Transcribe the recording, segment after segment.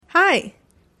Hi,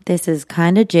 This is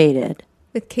Kinda Jaded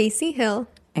with Casey Hill.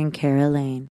 and Kara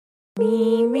Lane.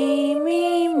 Me.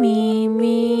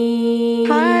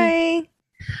 Hi.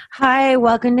 Hi,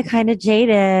 welcome to Kinda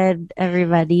Jaded,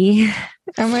 everybody.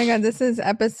 Oh my God, this is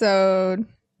episode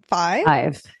 5?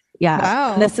 5. Yeah.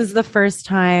 Wow. This is the first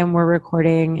time we're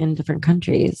recording in different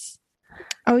countries.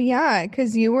 Oh yeah,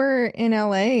 because you were in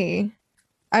LA.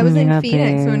 I was in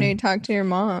Phoenix when we talked to your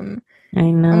mom.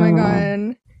 I know. Oh my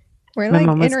God. We're My like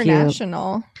mom was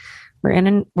international. We're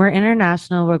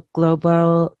international. We're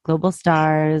global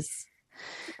stars.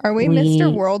 Are we Mr.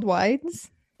 Worldwides?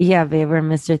 Yeah, babe, we're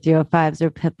Mr. 305s or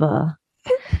Pippa.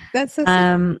 That's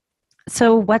so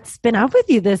So what's been up with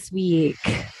you this week?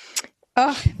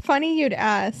 Oh, funny you'd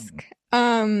ask.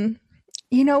 You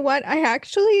know what? I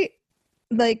actually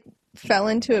fell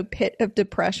into a pit of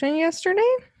depression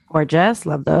yesterday. Gorgeous.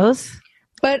 Love those.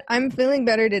 But I'm feeling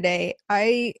better today.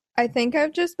 I think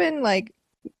I've just been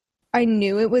I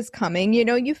knew it was coming. You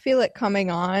know, you feel it coming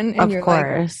on and you're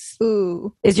like,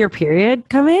 ooh. Is your period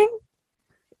coming?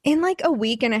 In like a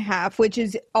week and a half, which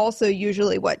is also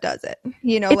usually what does it.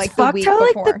 You know, It's like the week how,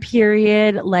 before. Like the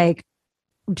period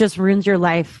just ruins your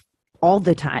life all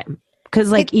the time.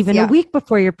 Because even a week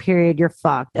before your period, you're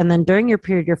fucked. And then during your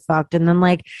period, you're fucked. And then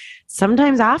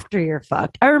sometimes after you're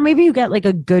fucked. Or maybe you get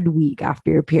a good week after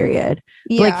your period.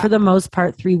 Yeah. But for the most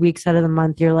part, 3 weeks out of the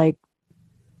month, you're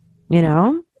you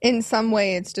know? In some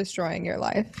way, it's destroying your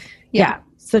life. Yeah.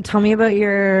 So tell me about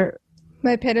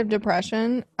my pit of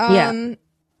depression.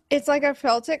 It's I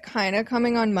felt it kind of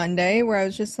coming on Monday where I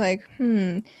was just I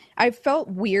felt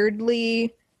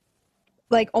weirdly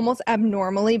almost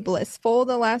abnormally blissful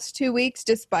the last 2 weeks,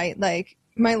 despite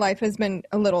my life has been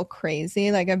a little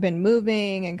crazy. I've been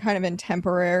moving and kind of in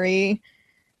temporary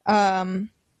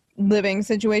living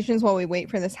situations while we wait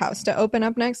for this house to open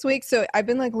up next week. So I've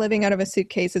been living out of a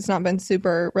suitcase. It's not been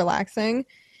super relaxing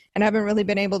and I haven't really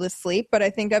been able to sleep, but I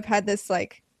think I've had this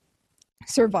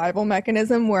survival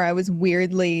mechanism where I was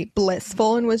weirdly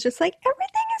blissful and was just everything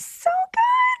is so good.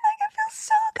 I feel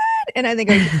so good. And I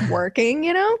think I was just working,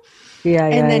 you know?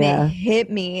 And then it hit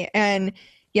me. And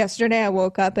yesterday I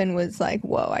woke up and was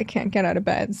whoa, I can't get out of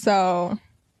bed. So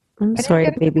I'm sorry,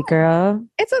 baby girl.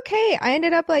 It's okay. I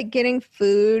ended up getting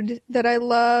food that I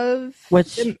love.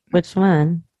 Which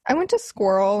one? I went to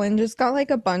Squirrel and just got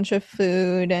a bunch of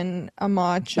food and a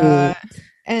matcha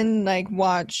and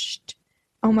watched.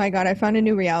 Oh my God, I found a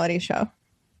new reality show.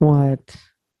 What?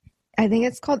 I think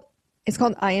it's called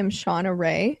I Am Shauna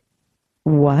Ray.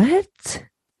 What?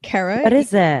 Kara, what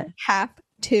is it? Have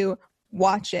to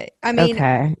watch it. I mean,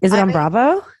 okay. Is it on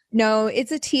Bravo? No,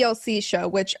 it's a TLC show,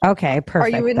 which okay,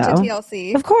 perfect. Are you into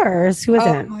TLC? Of course. Who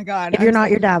isn't? Oh my God. If you're not,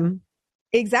 you're dumb.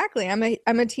 Exactly. I'm a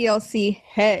TLC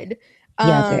head.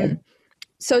 Yeah, dude.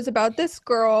 So it's about this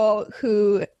girl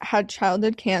who had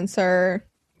childhood cancer,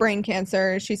 brain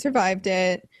cancer. She survived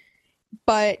it,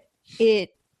 but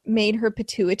it made her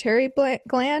pituitary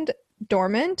gland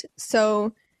dormant.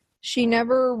 So she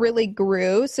never really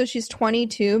grew. So she's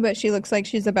 22, but she looks like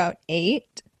she's about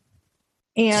 8.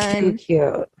 And too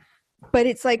cute. But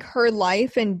it's her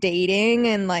life and dating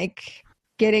and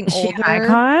getting Is older. She an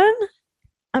icon?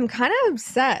 I'm kind of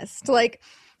obsessed.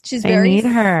 She's I very need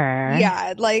her.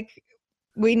 Yeah,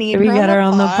 we need Can we her get on her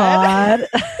on the pod?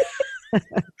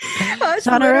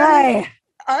 Shauna Ray.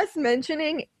 Us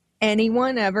mentioning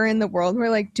anyone ever in the world,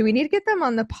 we're do we need to get them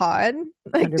on the pod?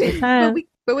 100%.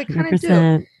 But we kind of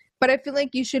do. But I feel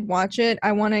you should watch it.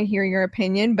 I want to hear your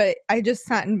opinion. But I just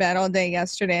sat in bed all day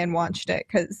yesterday and watched it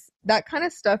because that kind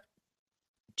of stuff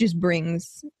just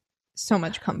brings so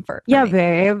much comfort. Yeah,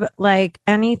 babe.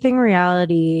 Anything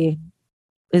reality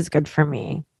is good for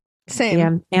me. Same.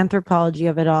 The anthropology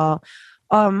of it all.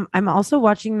 I'm also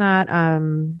watching that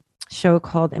show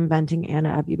called Inventing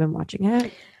Anna. Have you been watching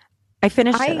it? I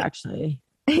finished it actually.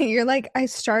 You're I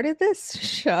started this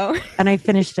show and I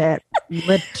finished it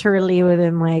literally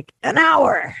within an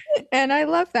hour. And I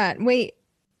love that. Wait,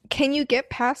 can you get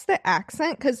past the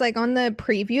accent? Because on the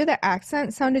preview, the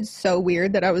accent sounded so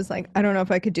weird that I was I don't know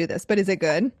if I could do this, but is it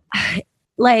good?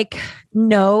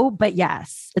 No, but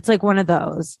yes. It's one of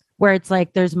those where it's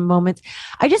there's moments.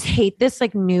 I just hate this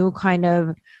new kind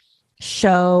of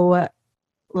show.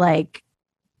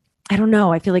 I don't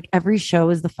know. I feel every show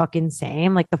is the fucking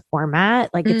same. The format,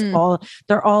 it's all,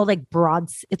 they're all broad.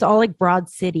 It's all broad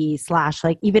city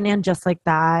 / even and just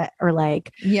that or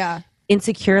yeah.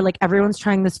 Insecure. Everyone's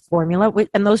trying this formula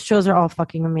and those shows are all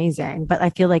fucking amazing. But I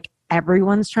feel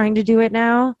everyone's trying to do it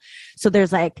now. So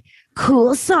there's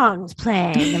cool songs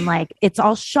playing and it's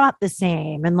all shot the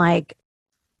same and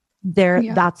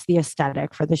that's the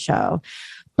aesthetic for the show.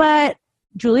 But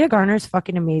Julia Garner's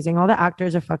fucking amazing. All the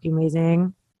actors are fucking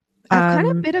amazing. I've kind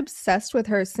of been obsessed with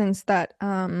her since that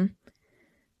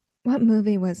what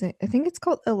movie was it? I think it's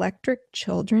called Electric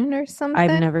Children or I've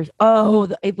something. never. Oh,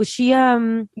 it was she.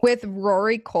 With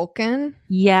Rory Culkin.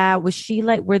 Yeah, was she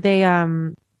like? Were they?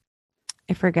 I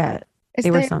forget. Is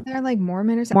They were they're like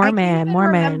Mormon or something? I can't Mormon. even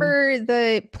Mormon. remember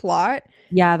the plot.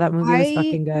 Yeah, that movie was I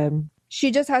fucking good.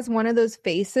 She just has one of those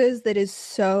faces that is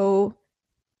so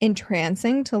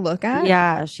entrancing to look at.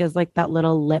 Yeah, she has like that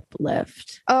little lip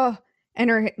lift. Oh, and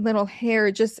her little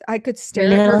hair, just I could Her stare at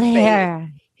little her face.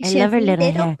 hair. I She love has her little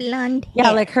little hair. blonde Yeah,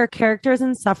 hair. like her character is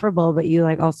insufferable, but you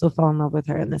like also fall in love with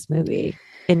her in this movie.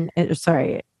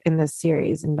 Sorry, in this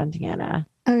series, Inventing Anna.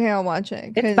 Okay, I'll watch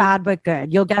it. It's bad but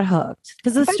good. You'll get hooked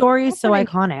because the story is so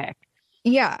iconic.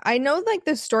 Yeah, I know like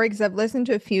the story because I've listened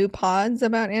to a few pods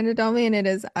about Anna Delvey and it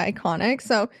is iconic.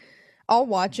 So I'll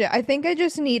watch it. I think I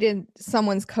just needed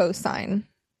someone's cosign.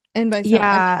 And by someone,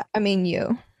 Yeah, I mean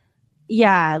you.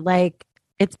 yeah, like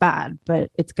it's bad, but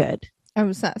it's good. I'm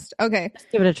obsessed. Okay.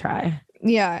 Just give it a try.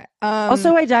 Yeah.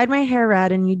 Also, I dyed my hair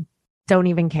red and you don't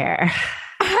even care.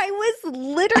 I was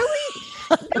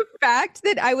literally the fact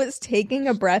that I was taking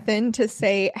a breath in to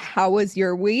say, "How was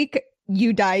your week?"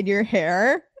 You dyed your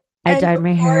hair. I dyed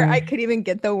my hair. I could even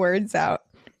get the words out.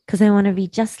 Because I want to be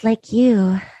just like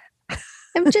you.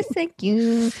 I'm just like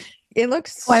you. It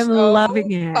looks I'm so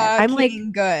loving it. I'm like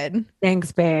good.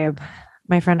 Thanks, babe.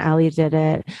 My friend Ali did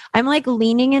it. I'm like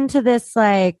leaning into this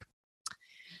like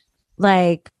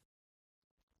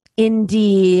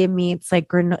indie meets like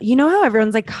granola. You know how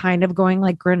everyone's like kind of going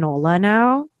like granola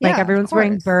now? Like Yeah, everyone's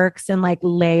wearing Birks and like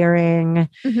layering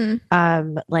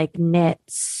like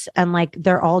knits and like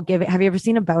they're all giving. Have you ever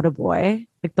seen About a Boy?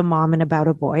 Like the mom in About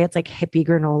a Boy. It's like hippie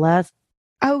granola.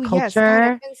 Oh, culture. Yes. God, I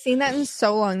haven't seen that in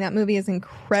so long. That movie is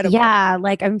incredible. Yeah,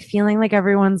 like I'm feeling like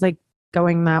everyone's like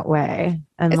going that way.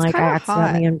 And It's like I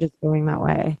accidentally hot. am just going that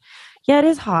way. Yeah, it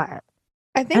is hot.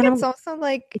 I think it's also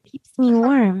like it keeps me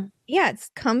warm. Yeah, it's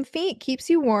comfy. It keeps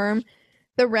you warm.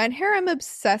 The red hair I'm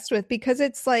obsessed with because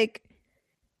it's like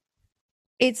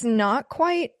it's not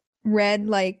quite red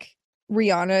like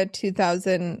Rihanna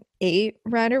 2008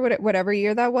 red or whatever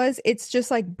year that was. It's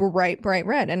just like bright, bright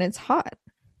red and it's hot.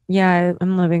 Yeah,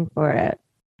 I'm living for it.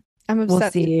 I'm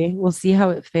obsessed. We'll see how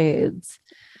it fades.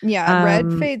 Yeah,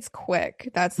 red fades quick.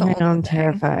 That's the only thing. I'm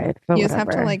terrified. But you just have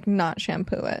to like not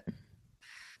shampoo it.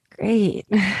 Great.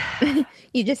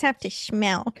 You just have to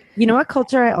smell. You know what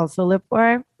culture I also live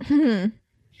for?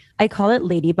 I call it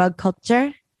ladybug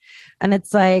culture. And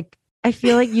it's like, I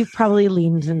feel like you've probably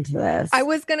leaned into this. I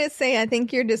was going to say, I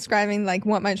think you're describing like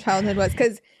what my childhood was.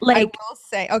 Because like, I will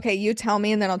say, okay, you tell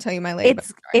me and then I'll tell you my ladybug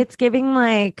story. It's giving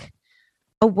like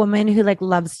a woman who like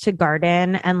loves to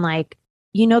garden and like,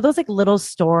 you know, those like little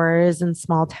stores in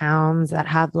small towns that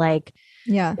have like,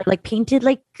 yeah, like painted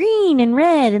like green and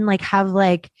red and like have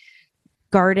like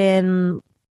garden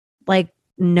like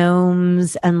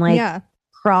gnomes and like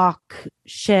croc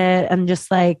shit and just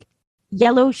like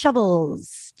yellow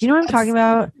shovels. Do you know what I'm talking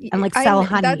about? And like sell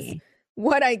honey. That's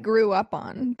what I grew up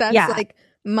on. That's like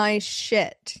my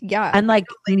shit. Yeah. And like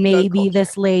maybe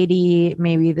this lady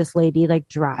like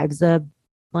drives a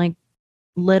like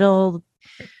little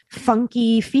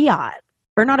funky Fiat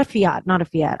or not a Fiat.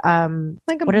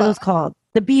 Like what are those called?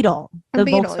 The Beetle, the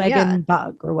Volkswagen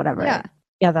Bug or whatever.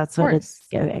 Yeah, that's what it's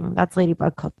giving. That's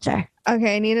ladybug culture.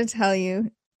 Okay, I need to tell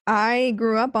you, I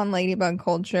grew up on ladybug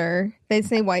culture. They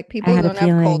say white people don't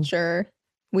have culture.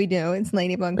 We do. It's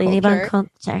ladybug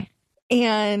culture.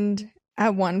 And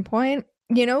at one point,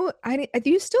 you know,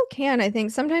 you still can. I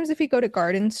think sometimes if you go to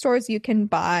garden stores, you can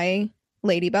buy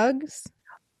ladybugs.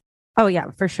 Oh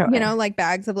yeah, for sure. You know, like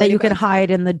bags of ladybugs. That you could hide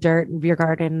in the dirt of your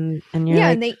garden and you're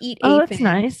like, and they eat aphids. Oh, that's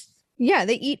nice. Yeah,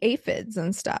 they eat aphids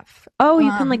and stuff. Oh,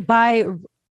 you can like buy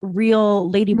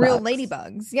real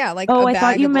ladybugs. Yeah, like I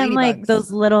thought you meant like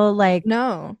those little like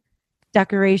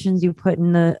decorations you put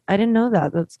in the. I didn't know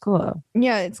that. That's cool.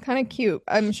 Yeah, it's kind of cute.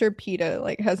 I'm sure PETA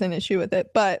like has an issue with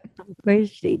it, but of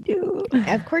course they do.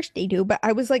 Of course they do. But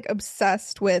I was like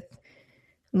obsessed with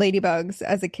ladybugs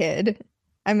as a kid.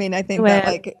 I mean, I think that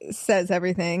like says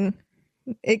everything.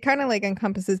 It kind of like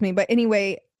encompasses me. But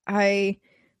anyway, I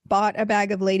bought a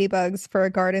bag of ladybugs for a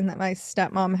garden that my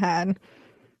stepmom had.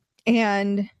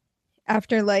 And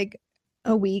after like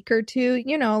a week or two,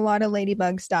 you know, a lot of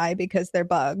ladybugs die because they're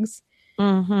bugs.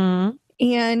 Mm-hmm.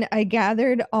 And I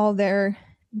gathered all their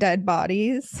dead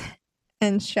bodies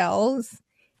and shells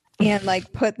and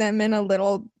like put them in a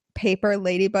little paper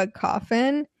ladybug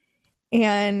coffin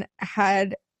and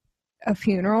had a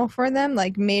funeral for them,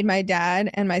 like made my dad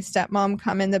and my stepmom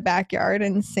come in the backyard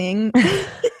and sing.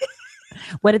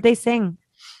 What did they sing?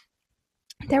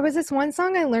 There was this one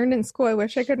song I learned in school. I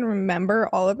wish I could remember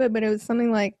all of it, but it was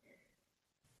something like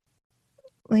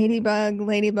Ladybug,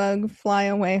 Ladybug, Fly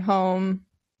Away Home.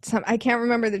 I can't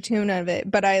remember the tune of it,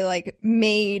 but I like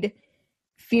made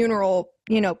funeral,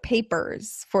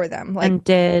 papers for them. Like, and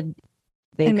did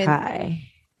they cry?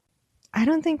 I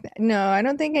don't think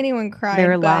anyone cried. They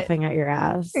were laughing at your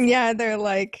ass. Yeah, they're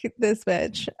like, this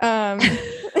bitch.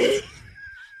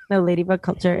 No, Ladybug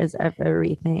culture is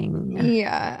everything.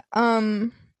 Yeah.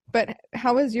 But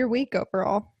how was your week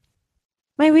overall?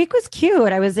 My week was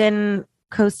cute. I was in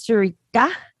Costa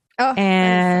Rica. Oh,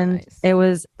 and nice. It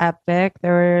was epic.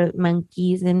 There were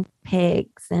monkeys and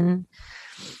pigs, and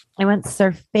I went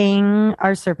surfing.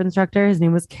 Our surf instructor, his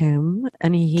name was Kim,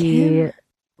 and he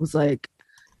was like,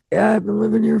 yeah, I've been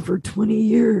living here for 20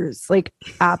 years. Like,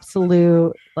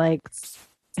 absolute, like,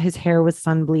 his hair was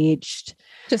sun bleached.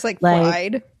 Just like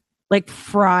fried? Like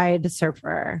fried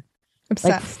surfer.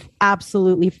 Obsessed. Like,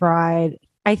 absolutely fried.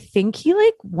 I think he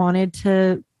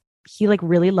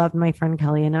really loved my friend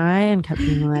Kelly and I, and kept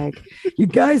being like, you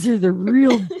guys are the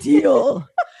real deal.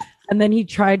 And then he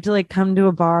tried to like come to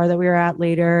a bar that we were at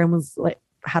later and was like,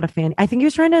 had a fan. I think he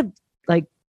was trying to like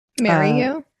marry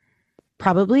you,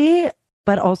 probably,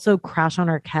 but also crash on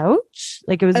our couch.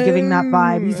 Like, it was giving that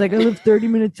vibe. He's like, I live 30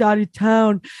 minutes out of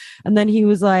town. And then he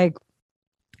was like,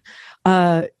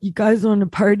 you guys want to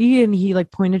party? And he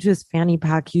like pointed to his fanny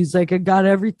pack. He's like, I got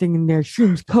everything in there: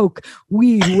 shrooms, coke,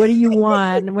 weed, what do you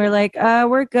want? And we're like,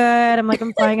 we're good. I'm like,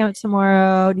 I'm flying out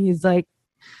tomorrow. And he's like,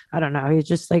 I don't know, he's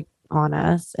just like on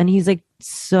us. And he's like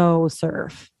so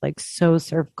surf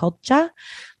culture,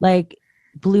 like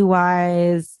blue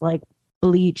eyes, like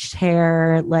bleached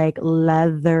hair, like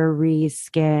leathery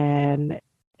skin.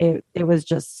 It was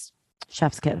just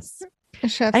chef's kiss.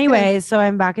 Anyway, so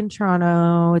I'm back in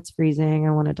Toronto. It's freezing.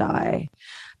 I want to die.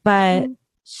 But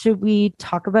should we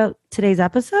talk about today's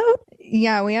episode?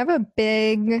 Yeah, we have a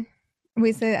big.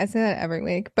 I say that every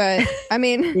week, but I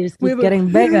mean, we just keep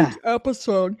getting bigger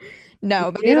episode.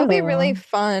 No, but it'll be really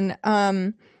fun.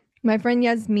 My friend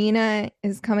Yasmina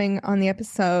is coming on the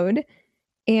episode,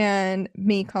 and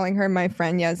me calling her my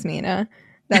friend Yasmina.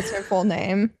 That's her full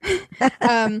name.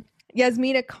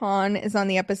 Yasmina Khan is on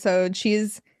the episode.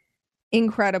 She's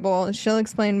incredible. She'll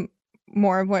explain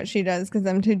more of what she does because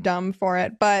I'm too dumb for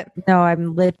it. But no,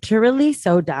 I'm literally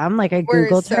so dumb. Like, I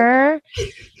Googled her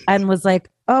and was like,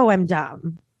 oh, I'm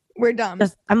dumb. We're dumb.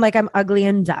 I'm ugly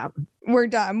and dumb. We're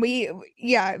dumb.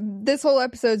 This whole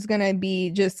episode's gonna be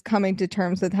just coming to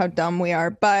terms with how dumb we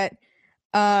are. But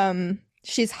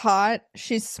she's hot,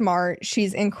 she's smart,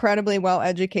 she's incredibly well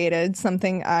educated,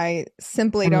 something I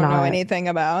simply don't know anything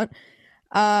about.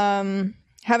 I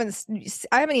haven't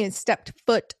even stepped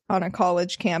foot on a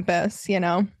college campus,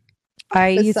 I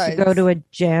used to go to a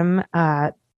gym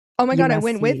at Oh my God, USC. I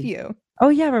went with you. Oh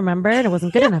yeah, remember? It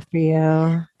wasn't good enough for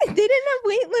you. They didn't have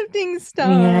weightlifting stuff.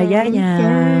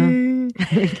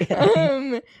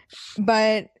 Yeah.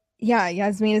 But yeah,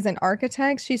 Yasmin is an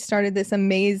architect. She started this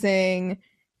amazing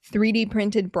 3D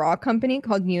printed bra company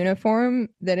called Uniform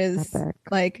that is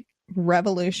like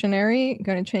revolutionary,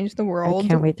 going to change the world. I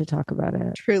can't wait to talk about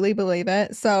it. Truly believe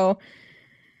it. So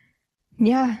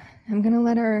yeah, I'm going to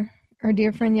let our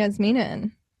dear friend Yasmina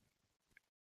in.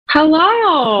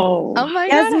 Hello. Oh my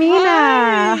Yasmina.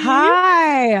 God.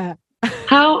 Hi.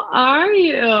 How are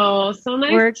you? So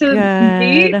nice to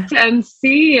meet and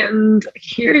see and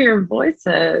hear your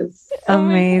voices.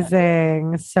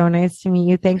 Amazing. So nice to meet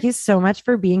you. Thank you so much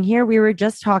for being here. We were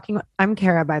just talking. I'm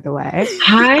Kara, by the way.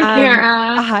 Hi,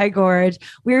 Kara. Hi, Gorge.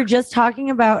 We were just talking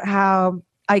about how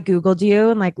I Googled you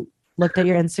and like looked at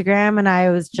your Instagram, and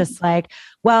I was just like,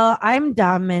 well, I'm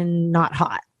dumb and not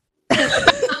hot.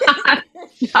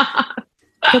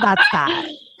 So that's that.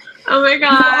 Oh my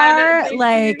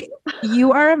God.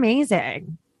 You are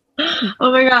amazing.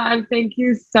 Oh my God. Thank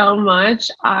you so much.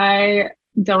 I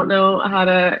don't know how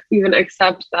to even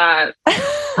accept that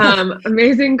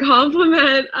amazing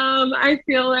compliment. I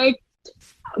feel like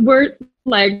we're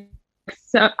like,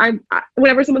 so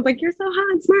whenever someone's like, you're so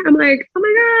hot and smart, I'm like, oh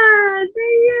my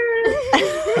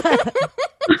God,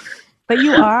 thank you. But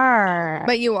you are.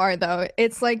 But you are, though.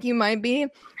 It's like you might be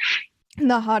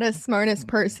the hottest, smartest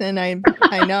person I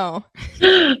know.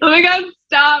 Oh my God,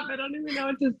 stop. I don't even know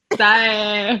what to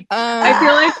say. I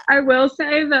feel like I will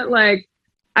say that like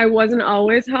I wasn't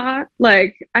always hot.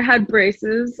 Like I had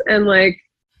braces and like,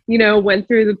 went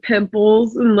through the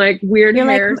pimples and like weird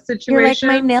hair situations.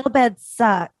 You're like, my nail beds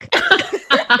suck.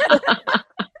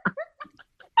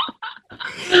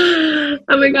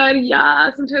 Oh my God,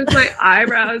 yeah. Sometimes my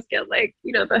eyebrows get like,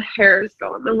 the hairs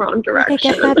go in the wrong direction. I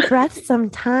get that breath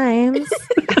sometimes.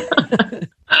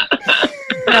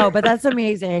 No, but that's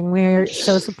amazing. We're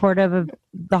so supportive of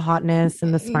the hotness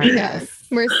and the smartness. Yes.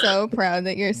 We're so proud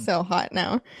that you're so hot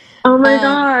now. Oh my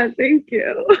God, thank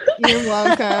you. You're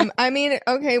welcome. I mean,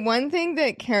 okay, one thing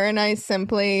that Kara and I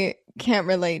simply can't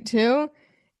relate to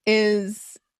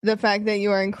is the fact that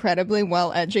you are incredibly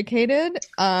well educated.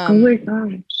 Oh my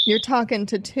gosh. You're talking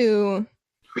to two,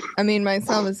 I mean,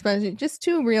 myself especially, just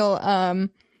two real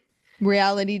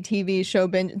reality TV show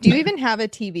binge. Do you even have a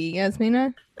TV,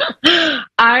 Yasmina?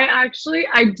 I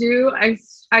do.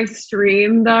 I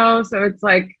stream though, so it's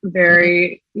like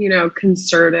very,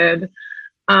 concerted.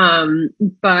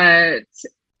 But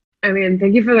I mean,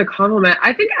 thank you for the compliment.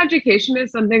 I think education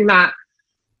is something that,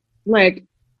 like,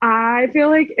 I feel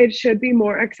like it should be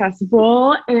more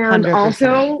accessible. And 100%.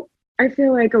 Also, I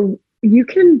feel like you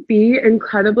can be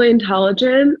incredibly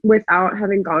intelligent without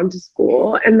having gone to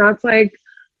school. And that's like,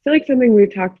 I feel like something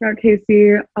we've talked about,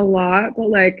 Casey, a lot, but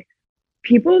like,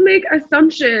 people make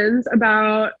assumptions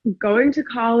about going to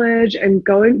college and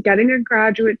getting a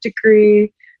graduate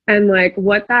degree and like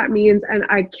what that means. And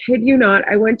I kid you not,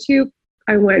 I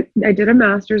did a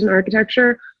master's in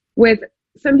architecture with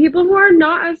some people who are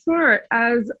not as smart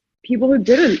as people who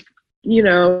didn't,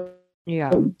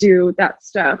 do that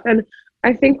stuff. And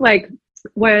I think like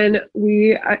when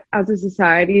we as a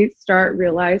society start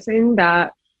realizing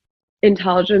that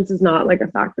intelligence is not like a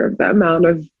factor of the amount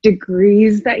of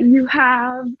degrees that you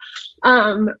have,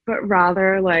 but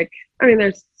rather like, I mean,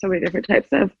 there's so many different types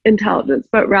of intelligence,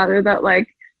 but rather that like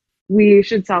we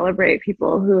should celebrate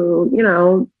people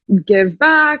who, give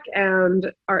back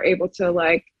and are able to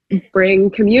like bring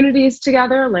communities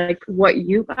together, like what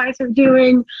you guys are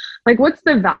doing. Like, what's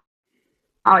the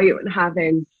value in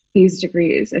having these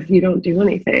degrees if you don't do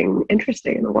anything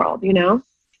interesting in the world,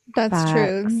 That's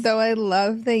true. So I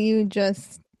love that you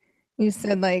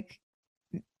said like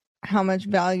how much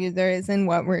value there is in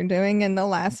what we're doing. In the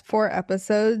last 4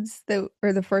 episodes the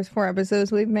first 4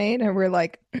 episodes we've made, and we're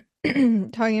like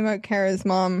talking about Kara's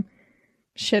mom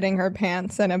shitting her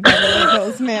pants in a Beverly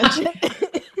Hills mansion.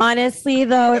 Honestly,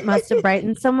 though, it must have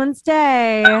brightened someone's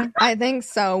day. I think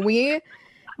so.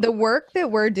 The work that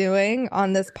we're doing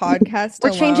on this podcast,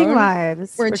 we're changing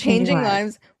lives. We're changing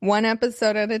lives 1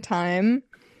 episode at a time.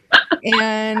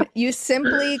 And you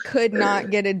simply could not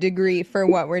get a degree for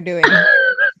what we're doing.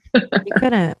 You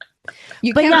couldn't.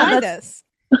 You can't buy this.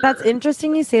 That's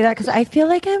interesting you say that, because I feel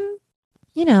like I'm,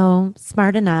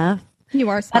 smart enough. You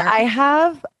are smart. But I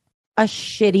have a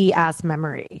shitty ass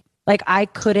memory. Like I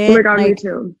couldn't. Oh my God, me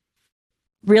too.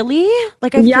 Really?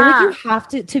 Like I feel like you have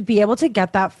to be able to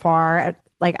get that far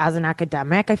like as an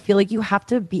academic, I feel like you have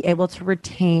to be able to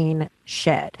retain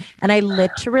shit. And I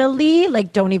literally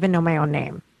like don't even know my own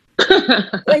name.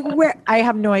 Like I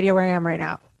have no idea where I am right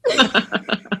now.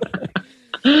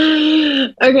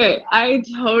 Okay, I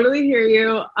totally hear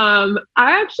you. I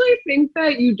actually think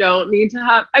that you don't need to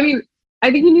have, I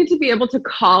think you need to be able to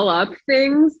call up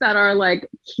things that are like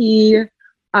key,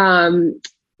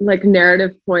 like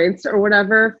narrative points or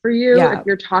whatever for you. Yeah. If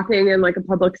you're talking in like a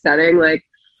public setting, like,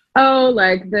 oh,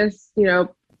 like this, you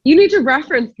need to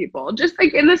reference people just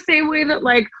like in the same way that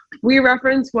like we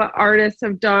reference what artists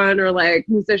have done or like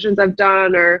musicians have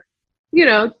done or,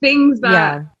 things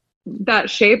that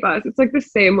shape us. It's like the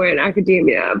same way in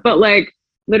academia. But like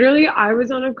literally I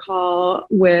was on a call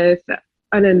with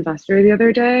an investor the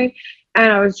other day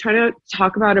and I was trying to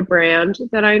talk about a brand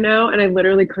that I know and I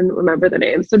literally couldn't remember the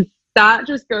name. So that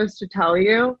just goes to tell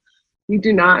you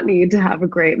do not need to have a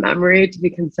great memory to be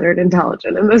considered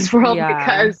intelligent in this world,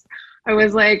 because I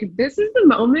was like, this is the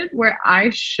moment where I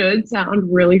should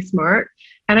sound really smart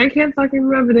and I can't fucking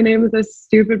remember the name of this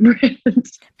stupid brand.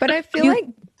 But I feel like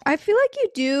you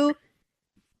do,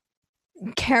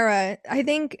 Kara. I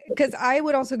think because I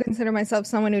would also consider myself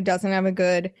someone who doesn't have a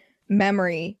good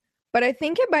memory, but I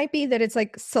think it might be that it's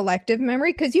like selective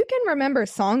memory because you can remember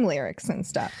song lyrics and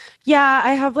stuff. Yeah,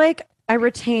 I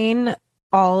retain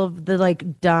all of the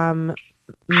like dumb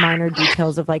minor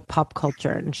details of like pop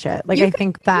culture and shit. Like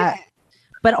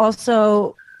but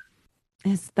also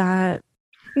is that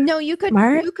no, you could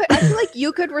I feel like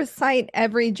you could recite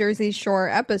every Jersey Shore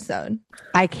episode.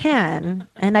 I can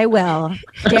and I will.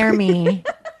 Dare me.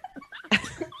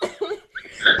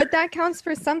 But that counts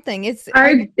for something. It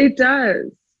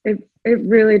does. It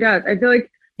really does. I feel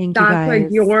like that's like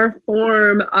your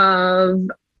form of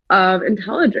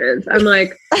intelligence. I'm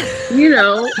like, that's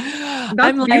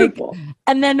I'm beautiful. Like,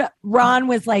 and then Ron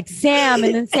was like, Sam,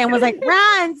 and then Sam was like,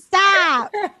 Ron,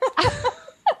 stop.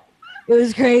 It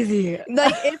was crazy.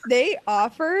 Like if they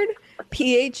offered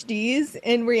PhDs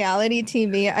in reality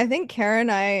TV, I think Kara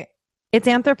and I It's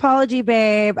anthropology,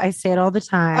 babe. I say it all the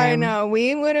time. I know.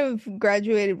 We would have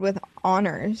graduated with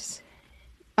honors.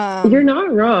 You're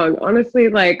not wrong. Honestly,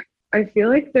 like, I feel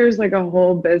like there's like a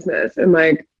whole business in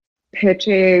like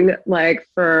pitching like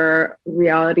for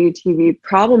reality TV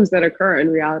problems that occur in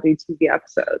reality TV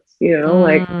episodes, you know,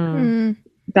 like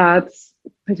that's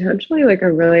potentially like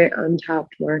a really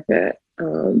untapped market.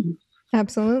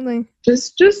 Absolutely.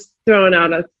 Just throwing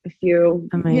out a few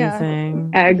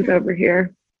amazing eggs over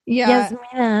here. Yeah.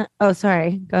 Yasmina. Oh,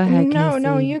 sorry. Go ahead.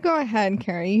 No, you go ahead,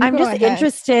 Carrie. I'm just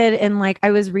interested in like,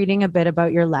 I was reading a bit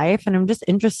about your life and I'm just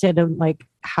interested in like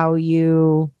how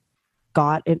you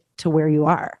got it to where you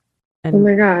are. And oh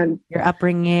my God. Your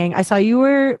upbringing. I saw you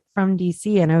were from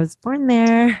DC and I was born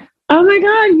there. Oh my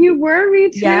God, you were?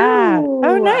 Me too. Yeah.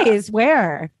 Oh, nice.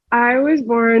 Where? I was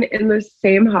born in the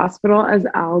same hospital as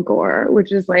Al Gore,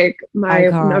 which is like my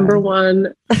number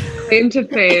one claim to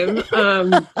fame.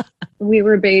 We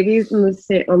were babies on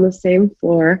the same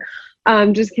floor.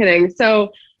 Just kidding.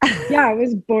 So yeah, I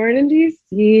was born in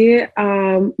DC.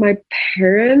 My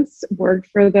parents worked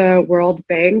for the World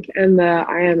Bank and the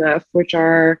IMF, which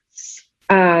are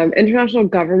international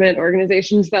government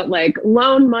organizations that like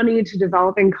loan money to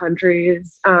developing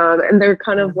countries. And they're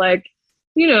kind of like,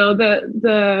 you know,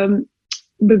 the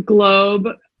globe,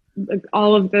 like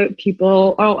all of the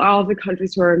people, all of the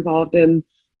countries who are involved in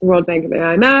the World Bank and the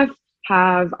IMF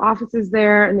have offices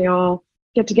there, and they all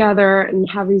get together and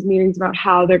have these meetings about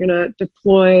how they're going to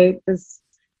deploy this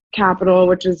capital,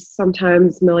 which is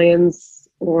sometimes millions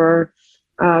or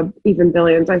even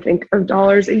billions, I think, of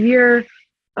dollars a year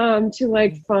to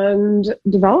like fund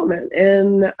development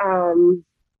in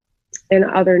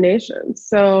other nations.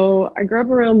 So I grew up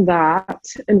around that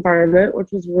environment,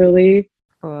 which was really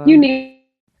unique.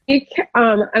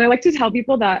 And I like to tell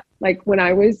people that like when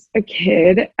I was a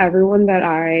kid, everyone that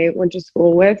I went to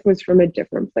school with was from a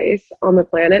different place on the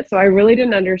planet. So I really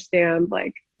didn't understand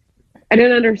like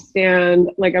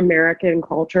American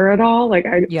culture at all. Like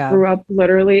I grew up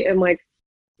literally in like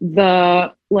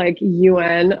the like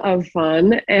UN of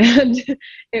fun, and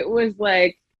it was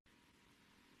like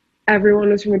everyone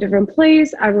was from a different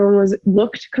place. Everyone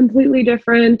looked completely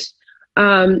different.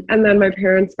 And then my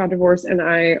parents got divorced and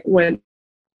I went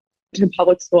to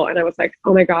public school, and I was like,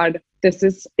 oh my God, this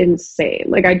is insane.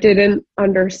 Like I didn't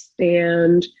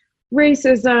understand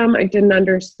racism. I didn't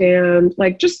understand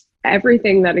like just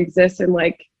everything that exists in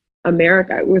like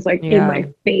America. It was like in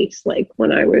my face. Like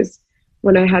when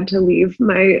I had to leave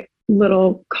my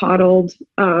little coddled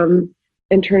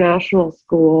international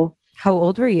school. How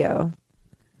old were you?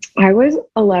 I was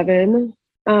 11.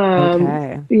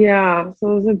 Okay. Yeah.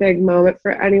 So it was a big moment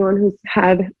for anyone who's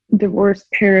had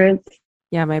divorced parents.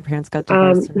 Yeah, my parents got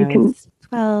divorced when I was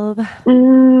 12.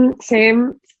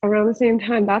 Same, around the same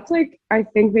time. That's like, I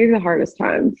think maybe the hardest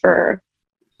time for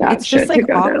that it's shit just like to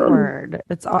go awkward. down.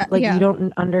 It's like you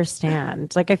don't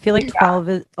understand. Like I feel like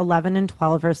 11 and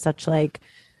 12 are such like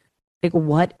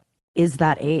what is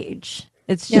that age?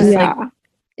 It's just like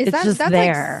that's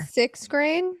there. Like 6th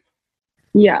grade?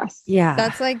 Yes. Yeah.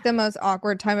 That's like the most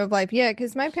awkward time of life. Yeah,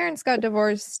 because my parents got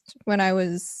divorced when I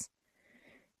was,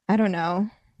 I don't know,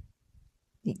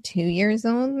 2 years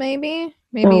old, maybe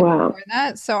before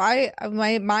that. So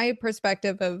my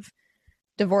perspective of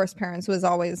divorced parents was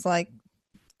always like,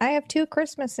 I have 2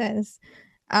 Christmases.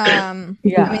 I mean,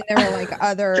 there were like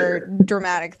other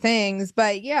dramatic things,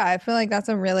 but yeah, I feel like that's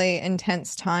a really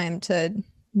intense time to,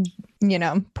 you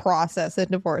know, process a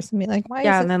divorce and be like, why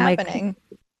is this happening? Like,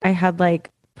 I had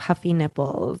like puffy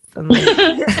nipples and like,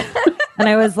 and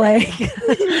I was like,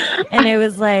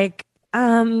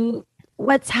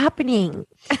 what's happening?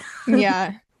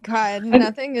 Yeah. God,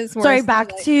 nothing is worse. Sorry,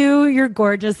 back to your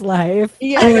gorgeous life.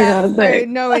 Yeah, Sorry,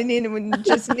 no, we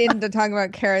just needed to talk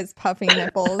about Kara's puffy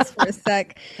nipples for a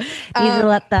sec. Need to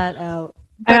let that out.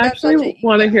 I actually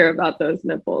want to hear about those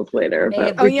nipples later,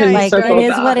 but we can like circle it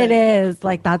is back. What it is.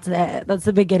 Like that's it. That's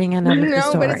the beginning and end of the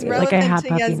story. But it's relevant like I have to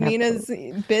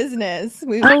Yasmina's business.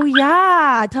 Oh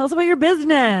yeah, tell us about your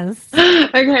business.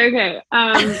 Okay.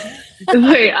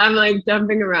 Wait, I'm like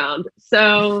jumping around.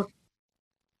 So,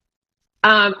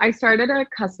 I started a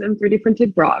custom 3D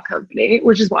printed bra company,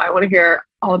 which is why I want to hear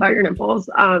all about your nipples.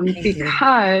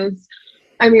 Because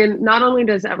I mean, not only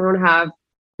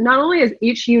is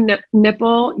each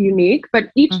nipple unique,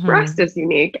 but each breast is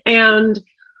unique. And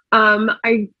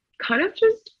I kind of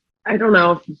I don't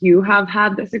know if you have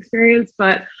had this experience,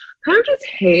 but kind of just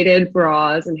hated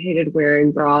bras and hated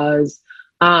wearing bras.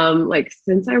 Like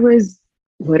since I was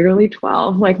literally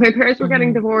 12, like my parents were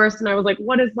getting divorced and I was like,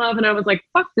 what is love? And I was like,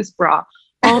 fuck this bra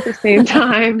all at the same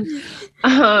time.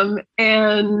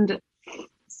 And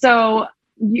so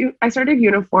I started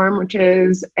Uniform, which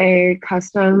is a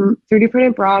custom 3D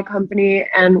printed bra company,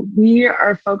 and we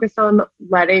are focused on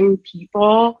letting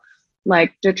people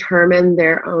like determine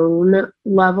their own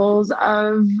levels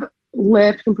of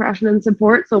lift, compression, and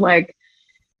support. So like,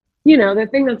 you know, the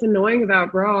thing that's annoying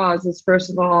about bras is, first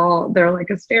of all, they're like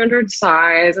a standard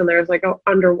size and there's like a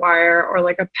underwire or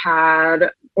like a pad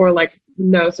or like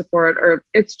no support, or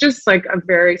it's just like a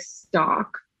very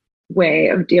stock way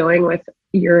of dealing with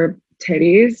your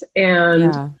titties.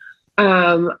 And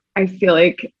I feel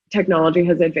like technology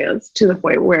has advanced to the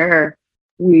point where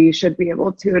we should be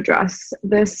able to address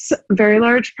this very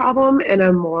large problem in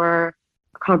a more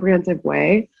comprehensive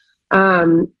way.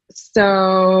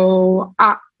 So,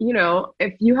 you know,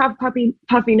 if you have puffy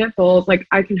nipples, like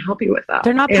I can help you with that.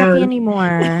 They're not puffy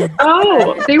anymore.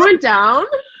 Oh, they went down?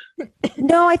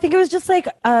 No, I think it was just like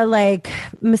a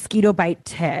mosquito bite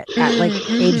tit at like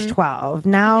age 12.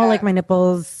 Now, like my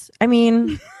nipples, I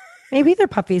mean, maybe they're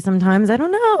puffy sometimes. I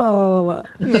don't know.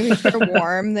 Maybe if they're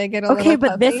warm, they get a little but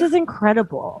puffy. This is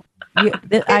incredible.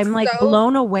 I'm like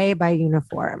blown away by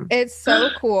Uniform. It's so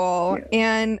cool.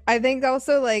 And I think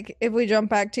also, like, if we jump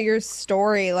back to your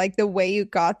story, like the way you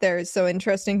got there is so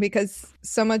interesting because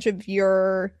so much of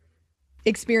your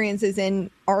experience is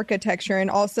in architecture and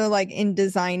also like in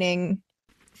designing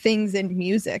things in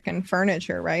music and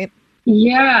furniture, right?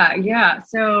 Yeah.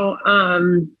 So,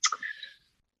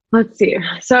 let's see.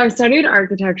 So I studied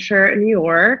architecture in New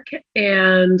York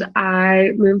and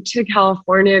I moved to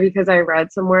California because I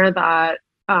read somewhere that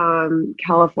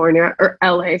California, or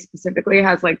LA specifically,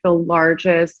 has like the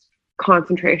largest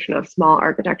concentration of small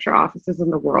architecture offices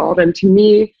in the world. And to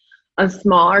me, a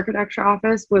small architecture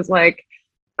office was like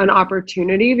an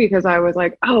opportunity because I was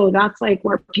like, oh, that's like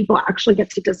where people actually get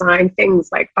to design things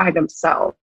like by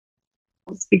themselves.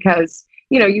 Because,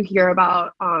 you know, you hear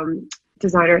about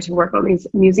designers who work on these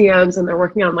museums and they're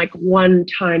working on like one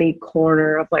tiny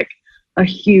corner of like a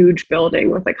huge building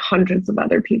with like hundreds of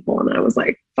other people. And I was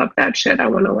like, fuck that shit. I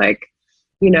want to like,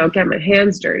 you know, get my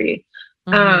hands dirty.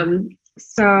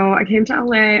 So I came to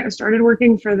LA. I started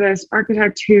working for this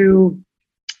architect who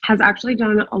has actually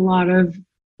done a lot of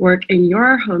work in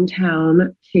your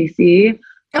hometown, Casey,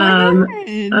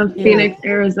 of Phoenix,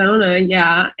 Arizona.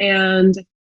 Yeah. And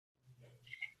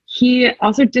he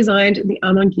also designed the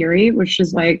Amangiri, which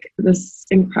is like this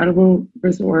incredible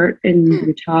resort in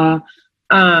Utah.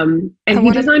 And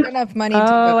he designed enough money.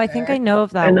 I think I know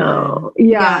of that. I know.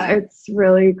 Yeah, it's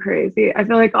really crazy. I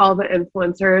feel like all the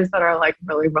influencers that are like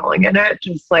really rolling in it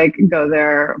just like go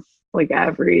there like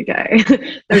every day.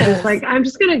 They're just like, I'm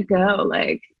just gonna go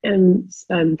like and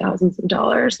spend thousands of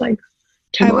dollars like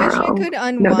tomorrow. I wish I could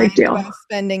unwind by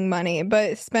spending money,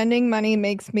 but spending money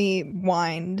makes me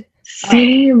wind.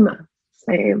 Same.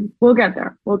 We'll get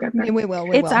there. We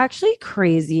will. It's actually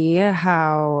crazy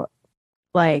how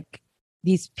like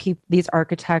these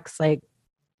architects like,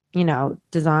 you know,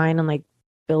 design and like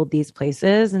build these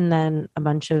places and then a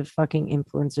bunch of fucking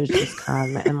influencers just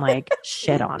come and like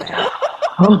shit on it.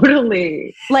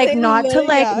 Totally. Like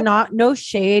no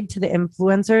shade to the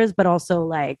influencers, but also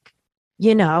like,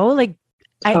 you know, like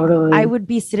totally. I would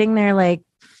be sitting there like,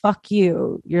 fuck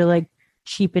you. You're like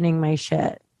cheapening my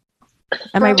shit.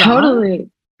 Am I wrong? Totally.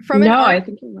 I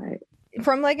think you're right.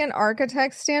 From like an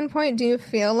architect standpoint, do you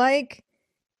feel like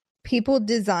people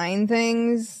design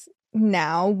things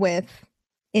now with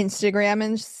Instagram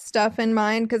and stuff in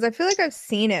mind? Because I feel like I've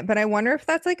seen it, but I wonder if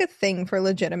that's like a thing for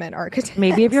legitimate architects.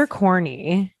 Maybe if you're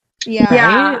corny. Yeah.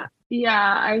 Right?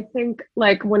 Yeah. I think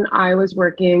like when I was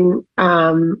working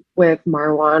with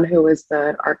Marwan, who was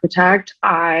the architect,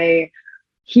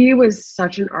 he was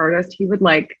such an artist. He would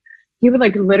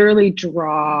literally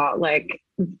draw like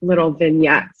little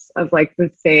vignettes of like the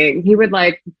thing. He would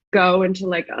like go into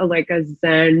like a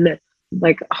Zen,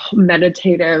 like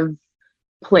meditative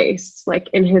place, like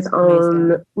in his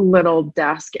own little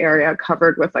desk area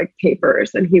covered with like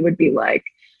papers. And he would be like,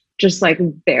 just like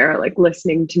there, like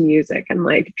listening to music and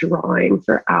like drawing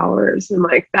for hours. And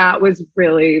like, that was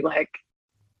really like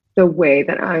the way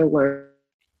that I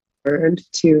learned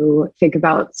to think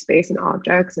about space and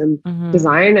objects and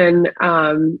design. And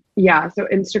so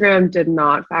Instagram did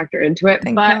not factor into it.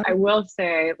 But I will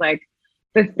say, like,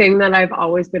 the thing that I've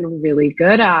always been really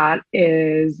good at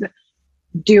is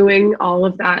doing all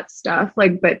of that stuff,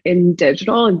 like, but in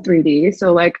digital and 3D.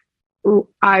 So like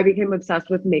I became obsessed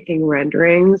with making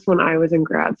renderings when I was in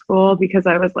grad school because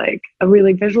I was like a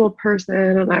really visual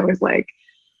person. And I was like,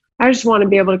 I just want to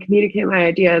be able to communicate my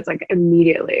ideas like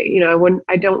immediately. You know,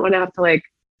 I don't want to have to like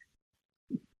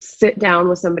sit down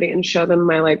with somebody and show them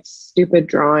my like stupid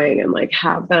drawing and like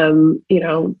have them, you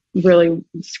know, really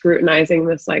scrutinizing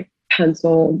this like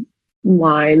pencil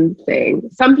line thing.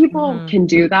 Some people can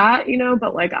do that, you know,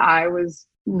 but like I was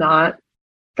not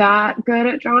that good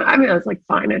at drawing. I mean, I was like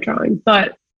fine at drawing,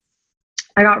 but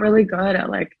I got really good at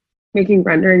like making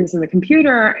renderings in the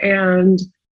computer. And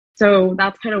so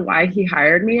that's kind of why he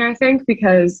hired me, I think,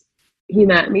 because he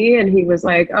met me and he was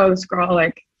like, oh, this girl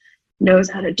like knows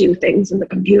how to do things in the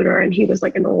computer. And he was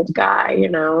like an old guy, you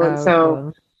know? And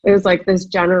so it was like this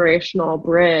generational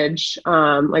bridge,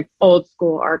 like old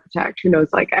school architect who knows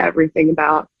like everything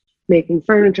about making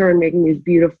furniture and making these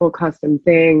beautiful custom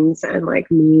things. And like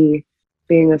me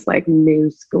being this like new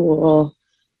school.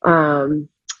 And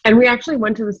we actually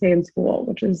went to the same school,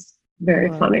 which is very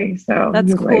funny. So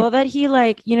that's cool that he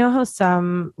like, you know how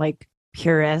some like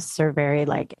purists are very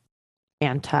like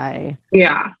anti,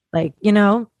 like, you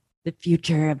know, the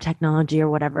future of technology or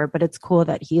whatever, but it's cool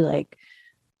that he like,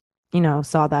 you know,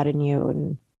 saw that in you.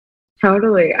 And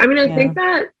totally. I mean, I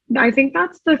think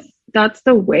that's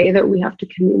the way that we have to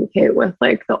communicate with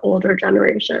like the older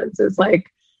generations, is like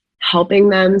helping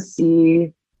them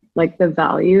see like the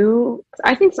value.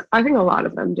 I think a lot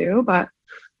of them do, but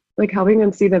like helping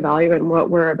them see the value in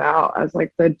what we're about as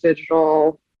like we're the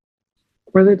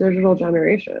digital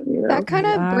generation, you know? That kind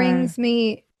of brings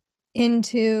me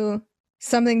into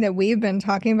something that we've been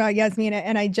talking about, Yasmina,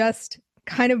 and I just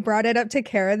kind of brought it up to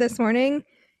Kara this morning,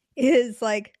 is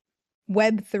like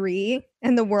Web3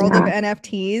 and the world of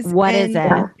NFTs. What is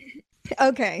it?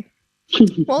 Okay.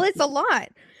 Well, it's a lot,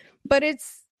 but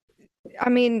I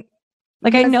mean,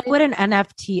 like, I know what an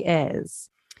NFT is.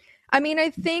 I mean,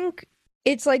 I think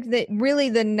it's like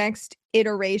really the next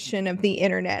iteration of the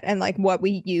internet and like what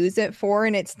we use it for.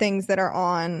 And it's things that are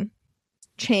on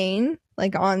chain,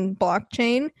 like on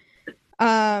blockchain.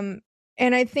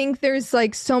 And I think there's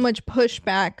like so much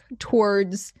pushback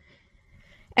towards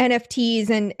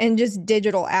NFTs and just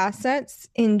digital assets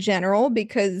in general,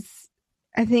 because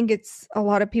I think it's a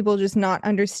lot of people just not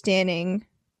understanding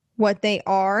what they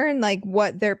are and like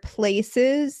what their place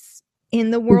is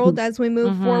in the world as we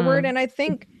move forward. And I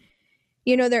think,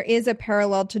 you know, there is a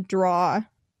parallel to draw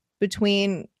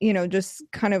between, you know, just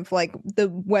kind of like the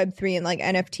Web3 and like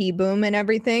NFT boom and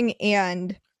everything.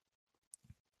 And,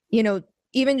 you know,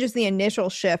 even just the initial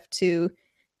shift to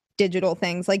digital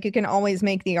things, like you can always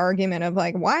make the argument of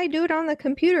like, why do it on the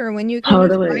computer when you can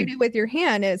just write it with your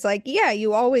hand? It's like, yeah,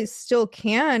 you always still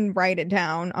can write it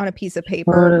down on a piece of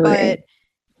paper, but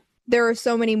there are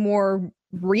so many more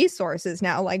resources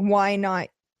now. Like, why not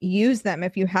use them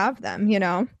if you have them, you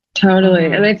know? Totally.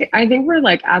 And I think we're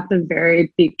like at the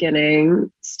very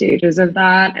beginning stages of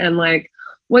that. And like,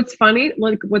 what's funny,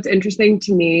 like what's interesting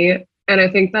to me, and I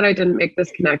think that I didn't make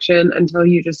this connection until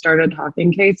you just started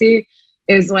talking, Casey,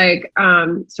 is like,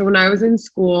 so when I was in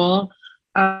school,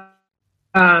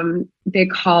 they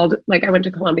called, like I went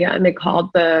to Columbia and they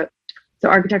called the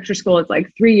architecture school, it's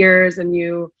like 3 years and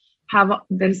you have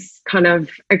this kind of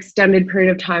extended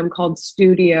period of time called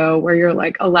studio, where you're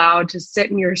like allowed to sit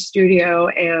in your studio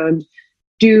and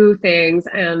do things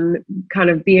and kind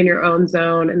of be in your own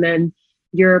zone. And then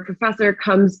your professor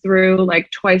comes through like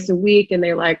twice a week and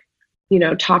they like, you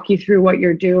know, talk you through what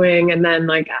you're doing. And then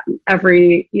like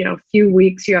every, you know, few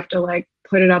weeks you have to like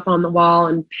put it up on the wall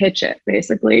and pitch it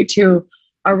basically to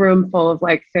a room full of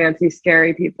like fancy,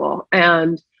 scary people.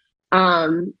 And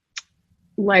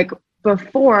like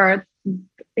before,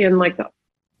 in like the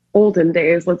olden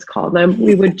days, let's call them,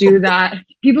 we would do that.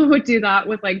 People would do that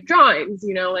with like drawings,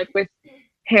 you know, like with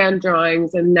hand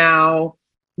drawings. And now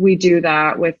we do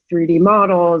that with 3D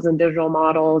models and digital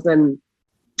models. And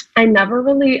I never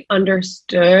really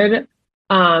understood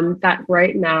that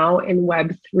right now in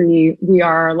Web3, we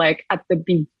are like at the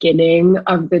beginning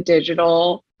of the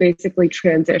digital basically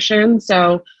transition.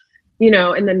 So, you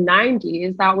know, in the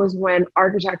 90s, that was when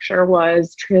architecture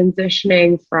was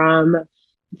transitioning from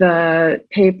the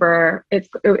paper. It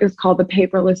was called the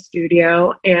paperless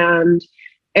studio. And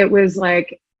it was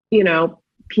like, you know,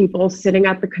 people sitting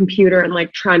at the computer and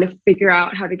like trying to figure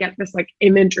out how to get this like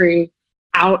imagery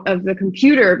out of the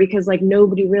computer, because like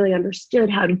nobody really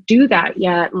understood how to do that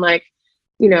yet. And like,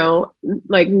 you know,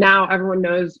 like now everyone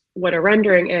knows what a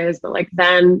rendering is, but like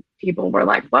then people were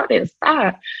like, what is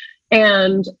that?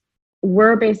 And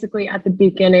we're basically at the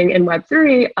beginning in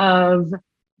Web3 of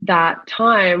that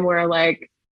time where like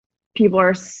people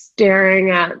are staring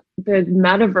at the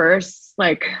metaverse,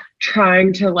 like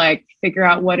trying to like figure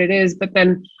out what it is. But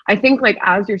then I think like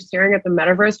as you're staring at the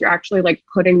metaverse, you're actually like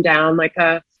putting down like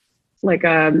the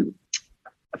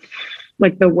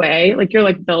way, like you're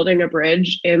like building a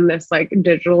bridge in this like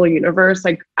digital universe,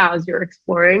 like as you're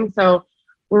exploring. So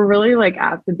we're really like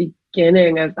at the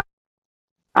beginning of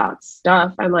that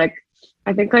stuff. And like,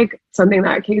 I think like something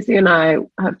that Casey and I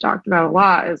have talked about a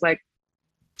lot is like,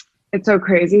 it's so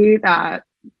crazy that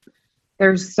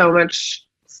there's so much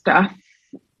stuff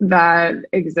that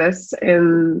exists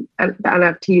in the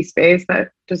NFT space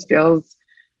that just feels,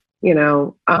 you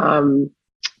know, Bad.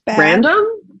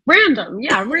 random.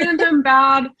 Yeah. Random,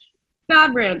 bad,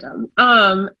 random.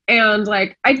 And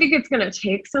like, I think it's going to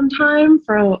take some time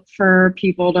for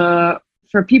people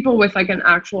with like an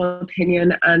actual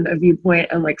opinion and a viewpoint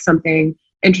and like something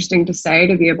interesting to say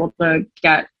to be able to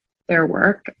get their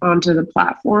work onto the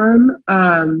platform.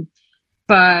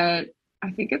 But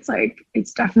I think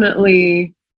it's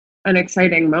definitely an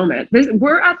exciting moment.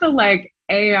 We're at the like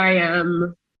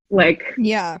AIM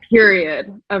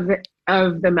period of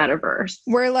the metaverse.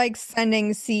 We're like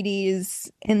sending CDs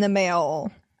in the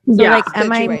mail. So like,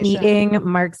 am I meeting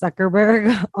Mark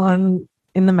Zuckerberg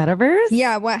in the metaverse?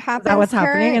 Yeah, what happens? Is that what's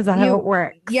happening? Is that how it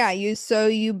works? Yeah, you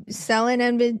sell an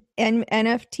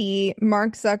NFT.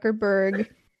 Mark Zuckerberg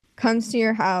comes to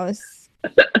your house,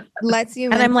 lets you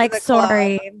in, and I'm like,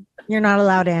 sorry, you're not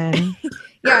allowed in.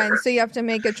 Yeah, and so you have to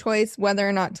make a choice whether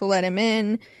or not to let him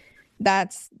in.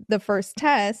 That's the first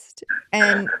test.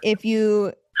 And if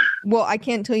you, well, I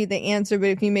can't tell you the answer, but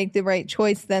if you make the right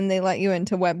choice, then they let you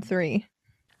into Web3.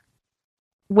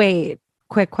 Wait,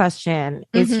 quick question.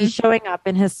 Is he showing up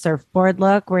in his surfboard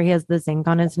look where he has the zinc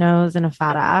on his nose and a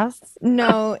fat ass?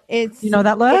 No, it's... You know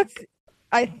that look?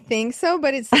 I think so,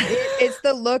 but it's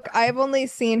the look. I've only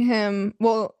seen him,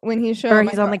 well, when he showed... Or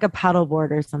he's on like a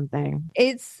paddleboard or something.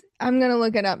 I'm going to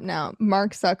look it up now.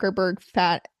 Mark Zuckerberg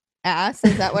fat ass.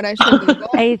 Is that what I should Google?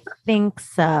 I think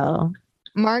so.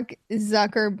 Mark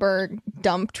Zuckerberg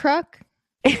dump truck.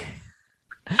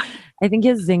 I think he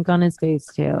has zinc on his face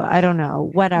too. I don't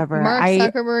know. Whatever. Mark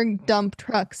Zuckerberg dump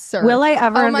truck, sir. Will I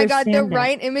ever? Oh my god, the it?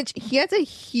 right image. He has a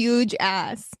huge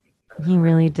ass. He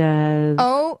really does.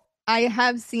 Oh, I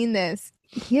have seen this.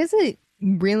 He has a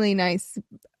really nice.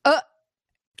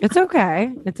 It's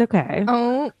okay. It's okay.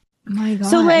 Oh my god.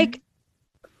 So like,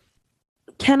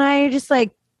 can I just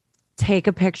like take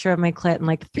a picture of my clit and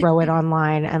like throw it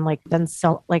online and like then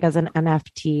sell like as an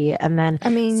NFT and then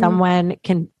someone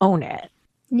can own it?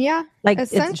 Yeah, like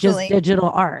it's just digital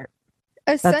art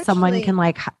that someone can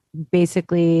like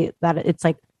basically that it's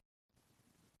like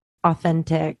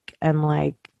authentic and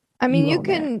like. I mean, you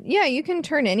can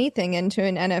turn anything into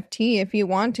an NFT if you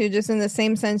want to, just in the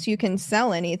same sense you can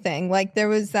sell anything. Like there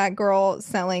was that girl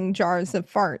selling jars of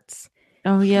farts.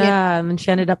 Oh yeah, and then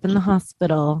she ended up in the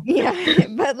hospital. Yeah,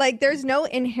 but like there's no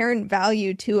inherent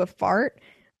value to a fart,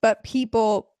 but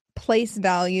people place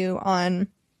value on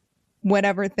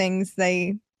whatever things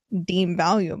they deem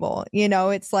valuable. You know,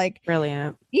 it's like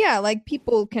brilliant. Yeah, like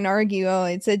people can argue, oh,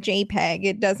 it's a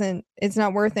JPEG. It's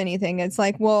not worth anything. It's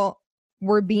like, well,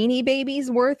 were Beanie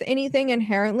Babies worth anything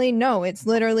inherently? No, it's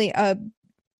literally a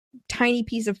tiny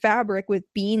piece of fabric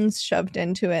with beans shoved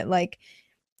into it. Like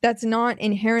that's not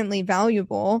inherently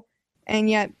valuable. And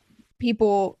yet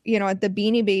people, you know, at the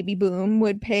Beanie Baby boom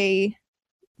would pay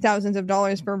thousands of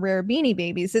dollars for rare Beanie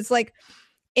Babies. It's like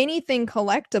anything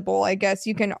collectible, I guess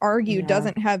you can argue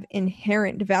doesn't have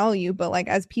inherent value, but like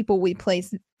as people, we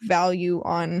place value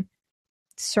on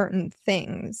certain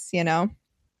things, you know?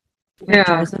 Like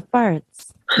jars of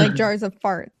farts. Like jars of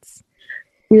farts.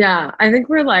 Yeah, I think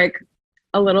we're like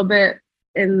a little bit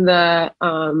in the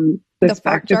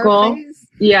spectacle.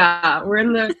 Yeah, we're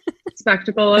in the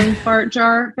spectacle and fart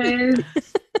jar phase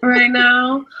right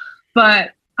now.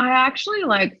 But I actually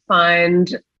like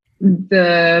find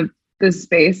the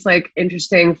space like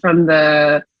interesting from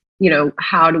the, you know,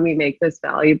 how do we make this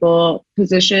valuable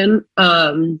position?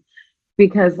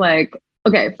 Because like,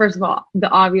 okay, first of all, the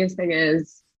obvious thing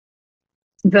is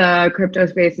the crypto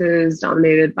space is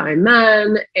dominated by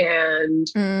men, and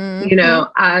you know,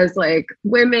 as like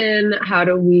women, how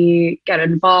do we get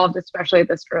involved, especially at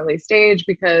this early stage?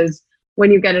 Because when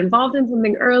you get involved in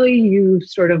something early, you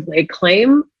sort of lay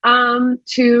claim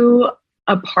to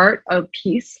a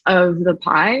piece of the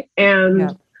pie.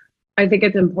 And I think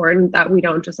it's important that we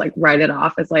don't just like write it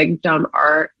off as like dumb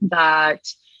art that,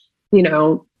 you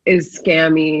know, is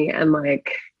scammy and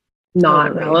like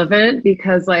not relevant,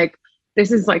 because like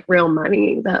this is like real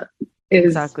money that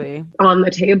is on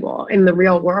the table in the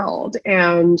real world.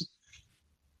 And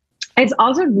it's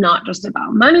also not just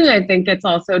about money. I think it's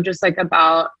also just like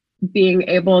about being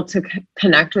able to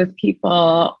connect with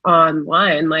people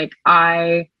online. Like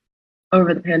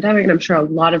over the pandemic, and I'm sure a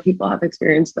lot of people have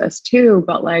experienced this too,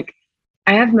 but like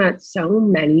I have met so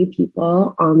many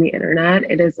people on the internet.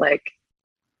 It is like,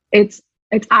 it's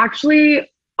actually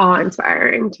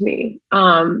awe-inspiring to me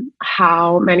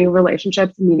how many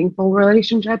meaningful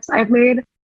relationships I've made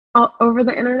over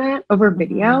the internet, over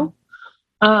video.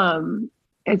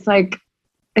 It's like,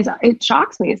 it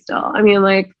shocks me still. I mean,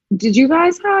 like, did you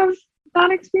guys have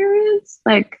that experience?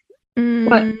 Like,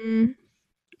 what?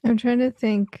 I'm trying to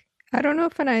think. I don't know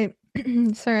if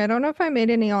sorry, I don't know if I made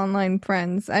any online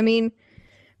friends. I mean,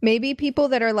 maybe people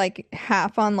that are like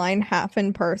half online, half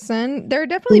in person. There are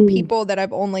definitely people that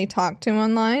I've only talked to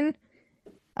online.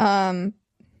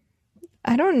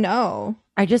 I don't know.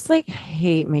 I just like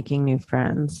hate making new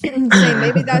friends. Same.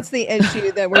 Maybe that's the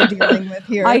issue that we're dealing with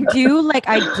here. I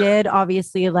did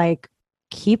obviously like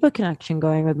keep a connection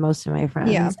going with most of my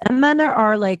friends. Yeah. And then there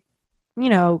are like, you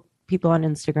know, people on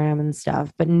Instagram and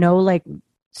stuff, but no like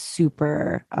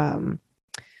super you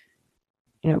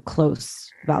know, close,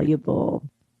 valuable.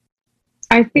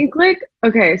 I think like,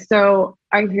 okay, so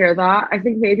I hear that. I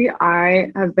think maybe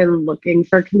I have been looking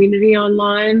for community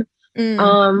online,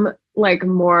 like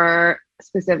more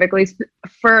specifically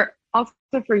for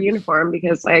uniform,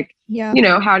 because like, you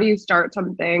know, how do you start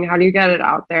something? How do you get it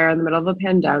out there in the middle of a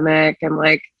pandemic? And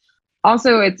like,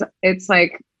 also it's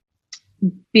like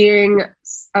being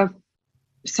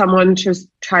someone to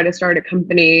try to start a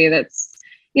company that's,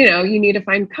 you know, you need to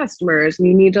find customers and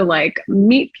you need to like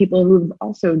meet people who've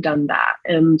also done that.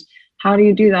 And how do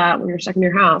you do that when you're stuck in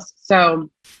your house? So,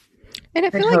 and I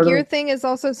feel like your thing is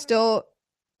also still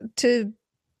to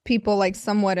people like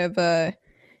somewhat of an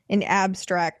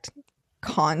abstract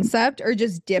concept or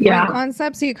just different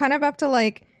concepts. So you kind of have to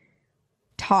like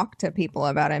talk to people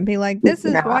about it and be like, this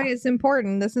is why it's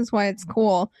important. This is why it's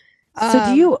cool. So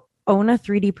do you own a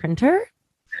 3D printer?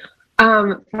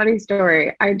 Funny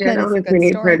story. I did own a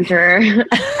 3D printer.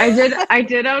 I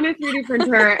did own a 3D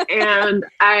printer, and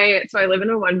I live in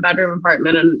a 1-bedroom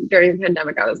apartment, and during the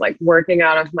pandemic I was like working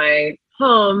out of my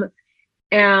home,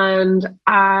 and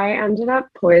I ended up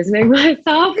poisoning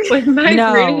myself with my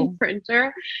 3D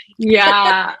printer.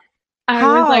 Yeah.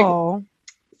 How?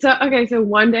 So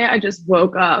one day I just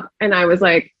woke up and I was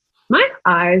like, my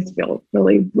eyes feel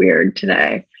really weird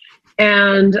today.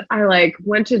 And I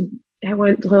went to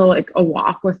like a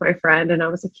walk with my friend, and I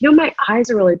was like, you know, my eyes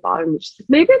are really bothering me. She's like,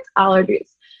 maybe it's allergies.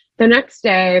 The next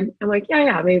day, I'm like,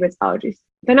 yeah, maybe it's allergies.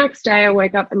 The next day I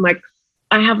wake up and like,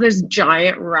 I have this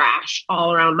giant rash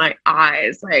all around my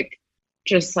eyes, like,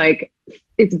 just like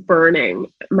it's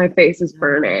burning. My face is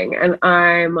burning. And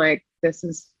I'm like,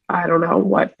 I don't know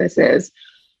what this is.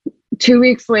 2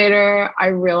 weeks later, I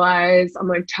realized I'm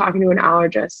like talking to an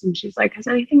allergist, and she's like, has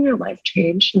anything in your life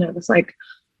changed? And I was like,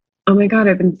 oh my God,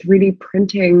 I've been 3D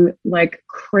printing like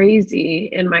crazy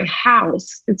in my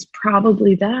house. It's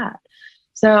probably that.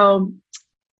 So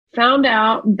found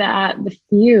out that the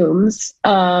fumes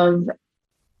of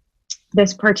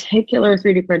this particular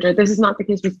 3D printer, this is not the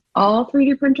case with all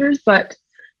 3D printers, but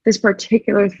this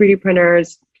particular 3D printer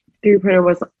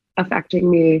was affecting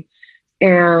me.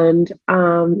 And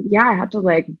I had to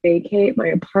like vacate my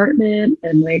apartment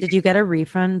and like. Did you get a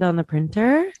refund on the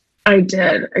printer? I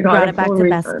did. I got it back to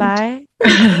Best Buy.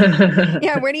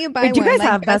 Yeah, where do you buy one? Do you guys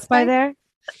have Best Buy there?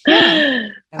 Yeah.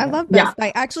 I love Best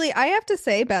Buy. Actually, I have to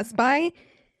say, Best Buy,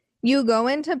 you go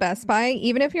into Best Buy,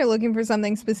 even if you're looking for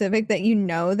something specific that you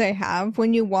know they have,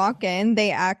 when you walk in,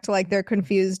 they act like they're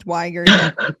confused why you're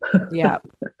here. Yeah.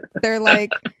 They're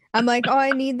like, I'm like, oh, I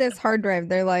need this hard drive.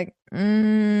 They're like, let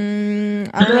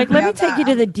me take you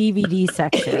to the DVD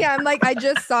section. Yeah, I'm like, I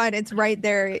just saw it. It's right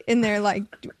there in there. Like,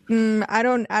 I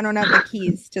don't have the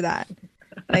keys to that.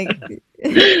 Like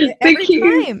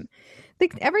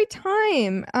every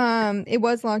time, it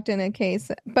was locked in a case.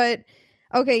 But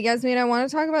okay, Yasmina, I want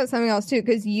to talk about something else too,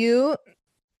 because you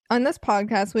on this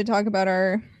podcast we talk about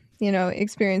our, you know,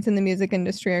 experience in the music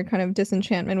industry, or kind of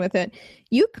disenchantment with it.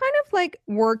 You kind of like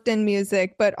worked in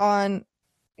music, but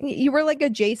you were like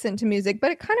adjacent to music, but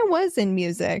it kind of was in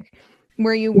music,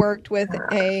 where you worked with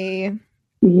what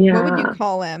would you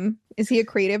call him? Is he a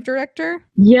creative director?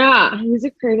 Yeah, he's a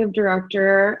creative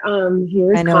director. He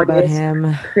was about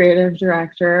him. Creative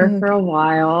director for a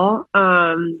while.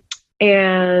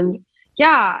 And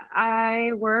yeah,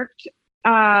 I worked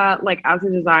like as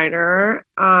a designer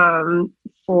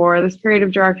for this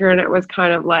creative director, and it was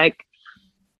kind of like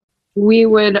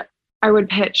I would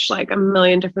pitch like a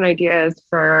million different ideas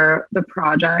for the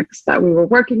projects that we were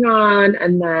working on.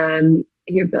 And then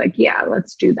he'd be like, yeah,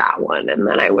 let's do that one. And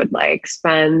then I would like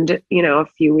spend, you know, a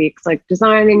few weeks like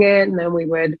designing it. And then we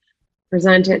would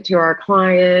present it to our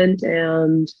client.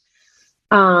 And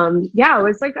it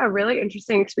was like a really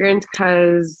interesting experience,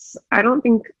 because I don't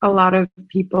think a lot of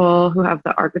people who have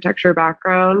the architecture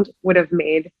background would have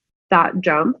made that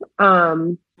jump.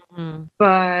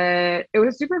 But it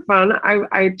was super fun.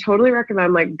 I totally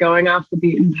recommend like going off the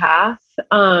beaten path.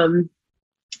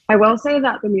 I will say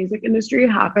that the music industry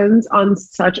happens on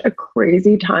such a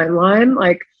crazy timeline,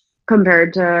 like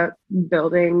compared to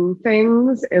building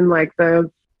things in like the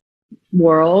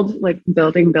world, like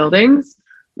building buildings.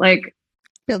 Like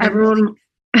everyone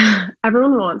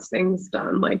everyone wants things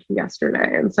done like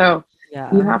yesterday. And so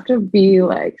you have to be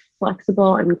like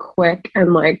flexible and quick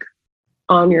and like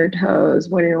on your toes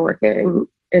when you're working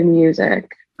in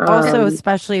music. Also,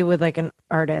 especially with like an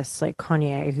artist like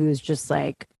Kanye, who's just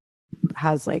like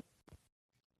has like,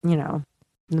 you know,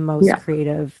 the most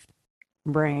creative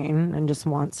brain and just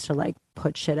wants to like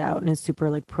put shit out and is super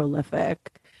like prolific.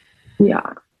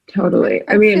 Yeah, totally.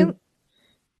 I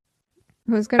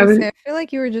was gonna say, I feel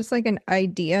like you were just like an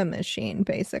idea machine,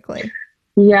 basically.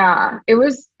 Yeah, it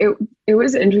was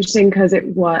interesting because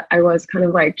I was kind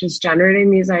of like just generating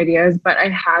these ideas, but I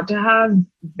had to have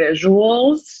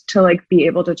visuals to like be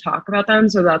able to talk about them.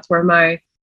 So that's where my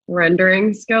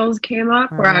rendering skills came up,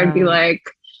 where I'd be like,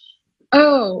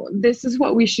 oh, this is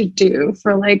what we should do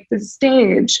for like the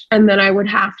stage. And then I would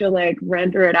have to like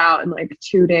render it out in like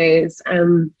 2 days.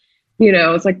 And, you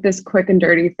know, it's like this quick and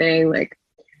dirty thing, like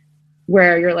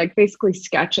where you're like basically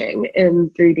sketching in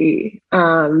 3D.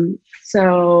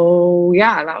 So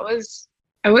yeah,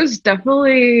 it was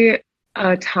definitely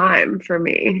a time for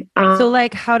me. So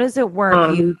like, how does it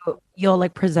work? You'll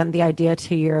like present the idea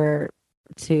to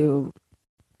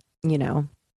you know,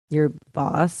 your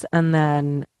boss, and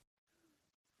then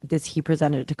does he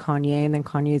present it to Kanye and then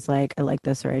Kanye's like, I like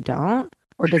this or I don't?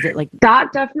 Or does it like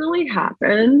that definitely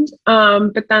happened.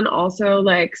 But then also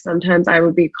like sometimes I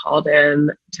would be called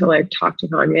in to like talk to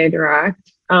Kanye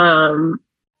direct.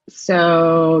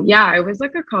 So yeah, it was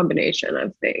like a combination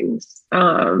of things.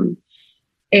 And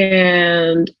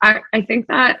I think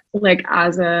that like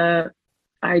as a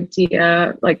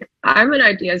idea, like I'm an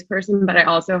ideas person, but I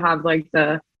also have like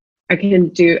I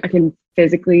can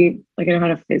physically, like I know how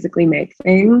to physically make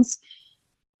things.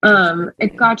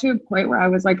 It got to a point where I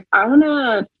was like, I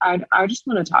just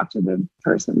want to talk to the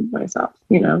person myself,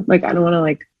 you know, like I don't want to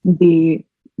like be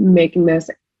making this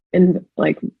and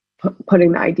like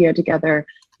putting the idea together,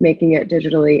 making it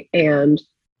digitally and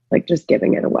like just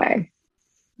giving it away.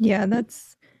 Yeah,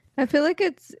 I feel like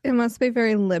it must be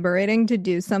very liberating to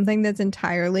do something that's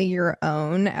entirely your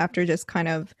own after just kind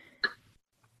of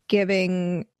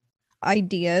giving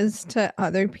ideas to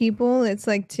other people. It's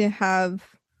like to have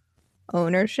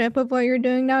ownership of what you're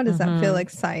doing now. Does that feel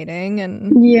exciting?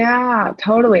 And yeah,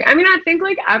 totally. I mean, I think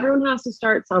like everyone has to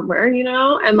start somewhere, you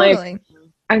know, and totally. like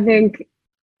I think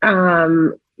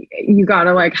you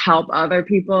gotta like help other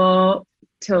people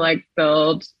to like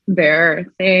build their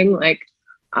thing. Like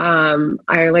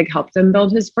I like helped him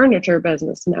build his furniture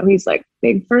business. Now he's like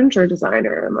big furniture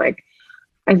designer. And like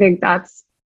I think that's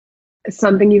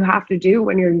something you have to do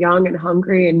when you're young and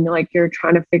hungry and like you're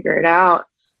trying to figure it out.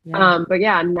 Yeah. But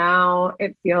yeah, now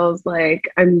it feels like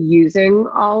I'm using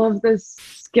all of the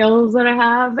skills that I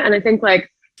have. And I think like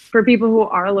for people who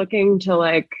are looking to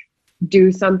like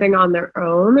do something on their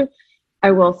own,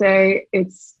 I will say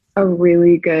it's a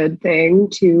really good thing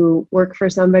to work for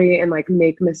somebody and like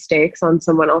make mistakes on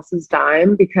someone else's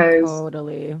dime, because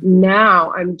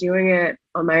now I'm doing it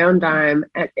on my own dime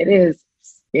and it is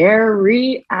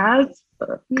scary as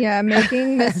fuck. Yeah,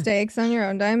 making mistakes on your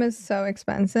own dime is so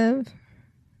expensive.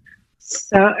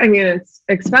 So, I mean, it's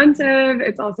expensive.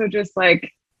 It's also just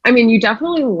like, I mean, you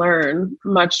definitely learn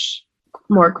much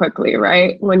more quickly,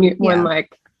 right? When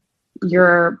like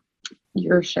your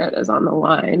shit is on the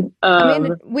line. I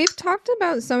mean, we've talked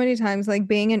about so many times, like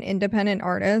being an independent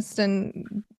artist,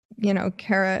 and, you know,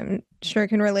 Kara, I'm sure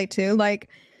can relate to, like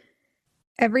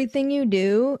everything you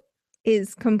do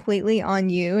is completely on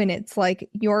you, and it's like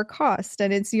your cost,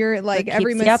 and it's your like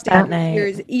every mistake is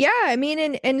yours. Yeah, I mean,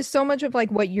 and so much of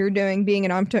like what you're doing, being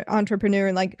an entrepreneur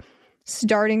and like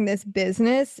starting this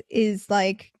business is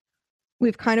like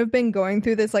we've kind of been going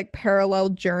through this like parallel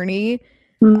journey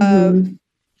of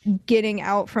getting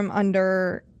out from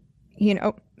under, you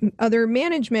know, other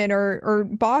management or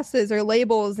bosses or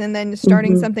labels, and then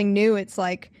starting something new. It's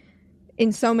like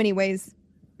in so many ways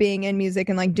being in music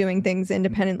and like doing things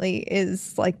independently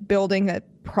is like building a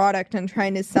product and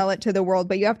trying to sell it to the world,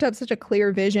 but you have to have such a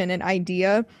clear vision and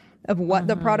idea of what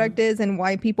the product is and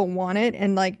why people want it,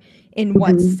 and like in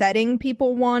what setting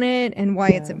people want it and why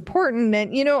it's important,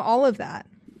 and you know, all of that.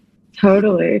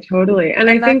 Totally. And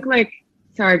I think like,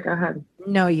 sorry, go ahead.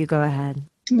 No, you go ahead.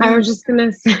 I was just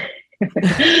gonna say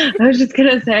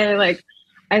like,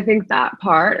 I think that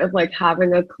part of like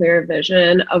having a clear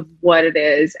vision of what it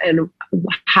is and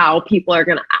how people are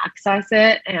going to access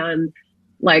it, and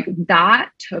like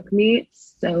that took me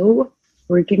so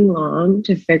freaking long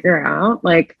to figure out.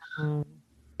 Like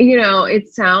you know,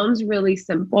 it sounds really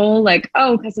simple, like,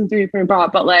 oh, custom 3D printed bra,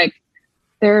 but like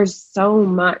there's so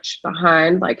much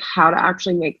behind like how to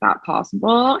actually make that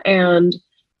possible. And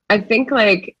I think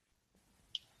like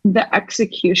the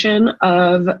execution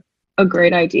of a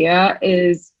great idea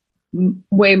is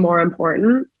way more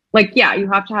important. Like, yeah,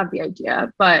 you have to have the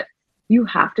idea, but you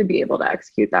have to be able to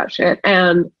execute that shit.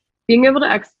 And being able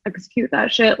to execute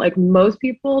that shit, like most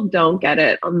people don't get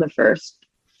it on the first,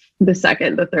 the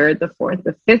second, the third, the fourth,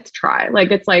 the fifth try.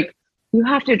 Like, it's like you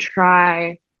have to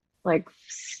try like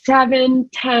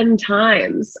 7-10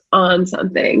 times on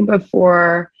something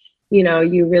before, you know,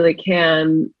 you really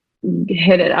can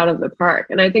hit it out of the park.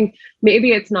 And I think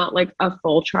maybe it's not like a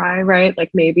full try, right?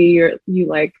 Like maybe you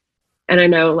like, and I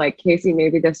know like Casey,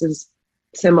 maybe this is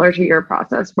similar to your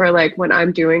process where like when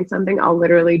I'm doing something, I'll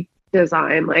literally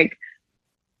design like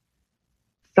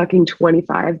fucking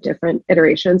 25 different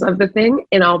iterations of the thing.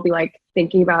 And I'll be like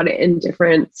thinking about it in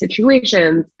different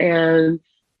situations and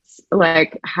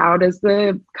like, how does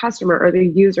the customer or the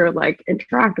user like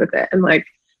interact with it? And like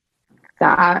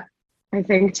that, I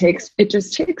think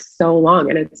just takes so long.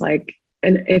 And it's like,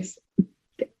 and it's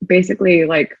basically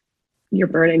like you're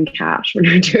burning cash when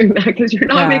you're doing that because you're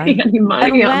not making any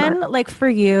money on that. Like for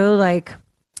you, like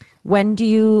when do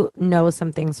you know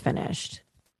something's finished?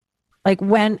 Like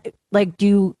when, like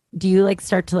do you like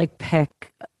start to like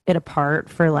pick it apart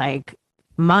for like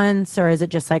months, or is it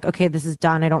just like, okay, this is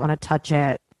done, I don't want to touch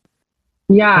it?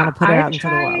 Yeah, put it out into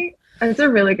the world. That's a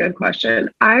really good question.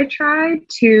 I try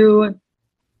to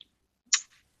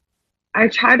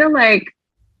like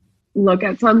look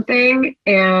at something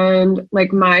and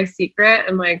like my secret,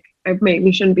 and like I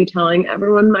maybe shouldn't be telling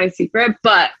everyone my secret,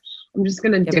 but I'm just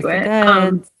gonna do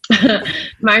it.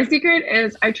 My secret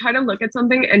is I try to look at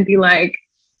something and be like,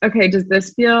 okay, does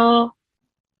this feel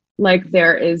like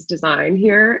there is design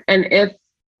here? And if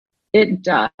it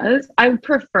does, I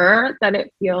prefer that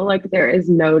it feel like there is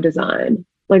no design.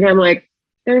 Like I'm like,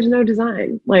 there's no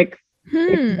design. Like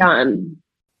it's done.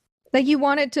 Like you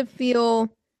want it to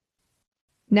feel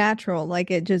natural,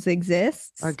 like it just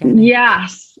exists. Organic.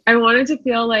 Yes. I want it to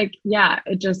feel like, yeah,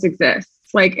 it just exists.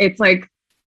 Like it's like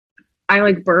I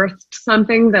like birthed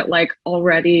something that like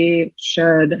already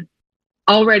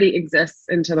exists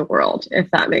into the world, if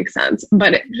that makes sense.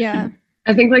 But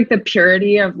I think like the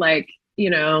purity of like, you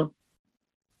know,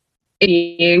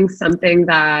 being something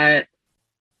that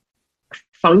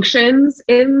functions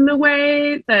in the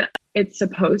way that it's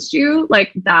supposed to,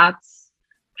 like that's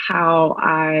how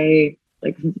I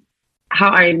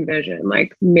envision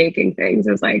like making things,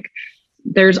 is like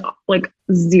there's like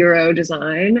zero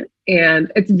design,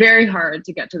 and it's very hard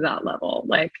to get to that level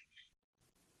like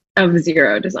of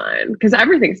zero design, because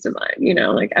everything's design, you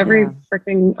know, like every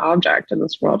freaking object in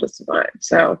this world is design.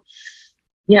 So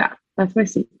yeah, that's my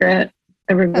secret.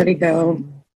 Everybody go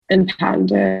and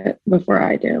patent it before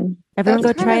I do. Everyone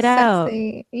go try it out.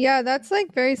 Yeah, that's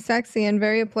like very sexy and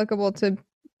very applicable to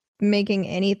making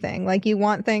anything. Like you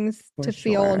want things to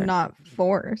feel not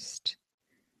forced.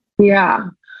 Yeah.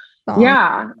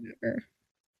 Yeah.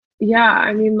 Yeah.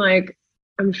 I mean, like,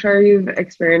 I'm sure you've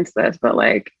experienced this, but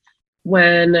like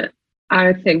when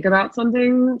I think about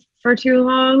something for too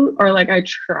long, or like I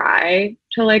try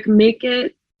to like make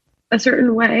it a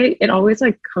certain way, it always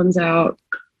like comes out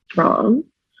wrong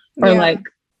or like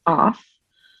off.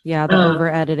 Yeah, the over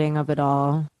editing of it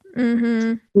all.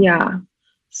 Yeah.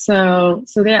 So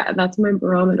yeah, that's my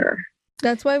barometer.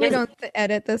 That's why we don't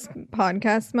edit this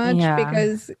podcast much,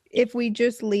 because if we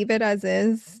just leave it as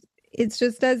is, it's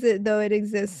just as though it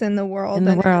exists in the world,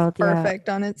 it's perfect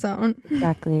on its own.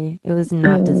 Exactly. It was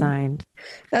not designed.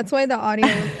 That's why the audio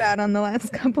was bad on the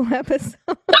last couple episodes.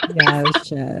 Yeah, it was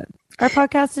shit. Our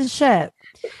podcast is shit.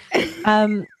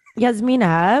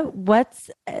 Yasmina,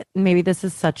 maybe this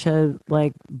is such a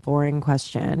like boring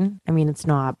question. I mean, it's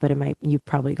not, but you've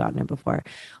probably gotten it before.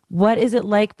 What is it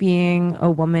like being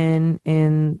a woman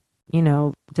in, you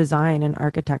know, design and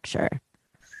architecture?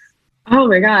 Oh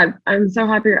my God. I'm so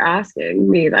happy you're asking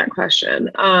me that question.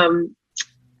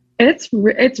 It's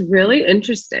really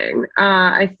interesting.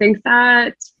 I think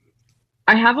that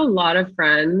I have a lot of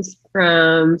friends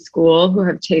from school who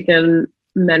have taken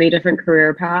many different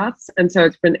career paths. And so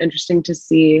it's been interesting to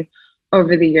see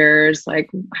over the years, like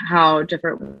how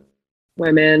different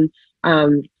women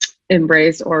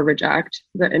embrace or reject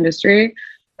the industry.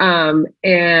 And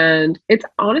it's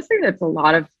honestly, that's a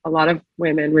lot of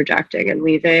women rejecting and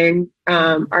leaving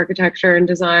architecture and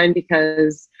design,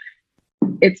 because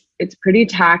it's pretty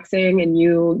taxing, and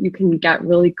you can get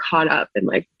really caught up in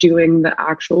like doing the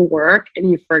actual work,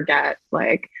 and you forget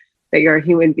like that you're a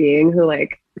human being who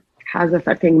like has a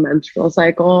fucking menstrual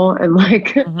cycle and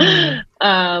like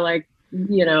like,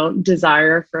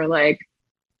 desire for like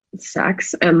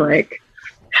sex and like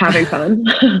having fun.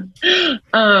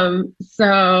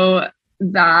 So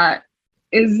that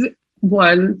is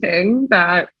one thing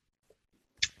that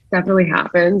definitely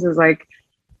happens, is like,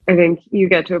 I think you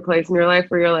get to a place in your life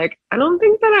where you're like, I don't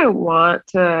think that I want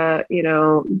to,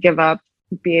 give up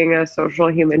being a social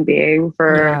human being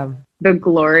for the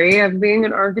glory of being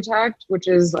an architect, which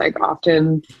is like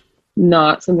often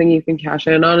not something you can cash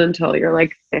in on until you're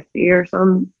like 50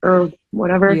 or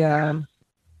whatever. Yeah.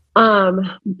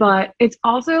 But it's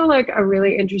also like a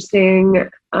really interesting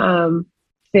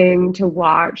thing to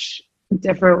watch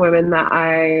different women that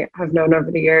I have known over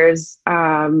the years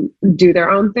do their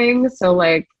own thing. So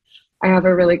like, I have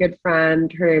a really good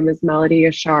friend. Her name is Melody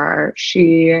Ashar.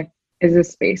 She is a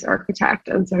space architect.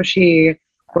 And so she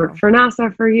worked for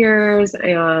NASA for years.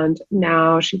 And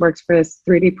now she works for this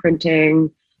 3D printing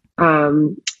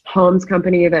homes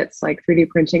company that's like 3D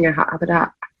printing a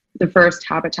habitat, the first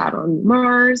habitat on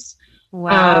Mars.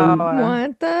 Wow.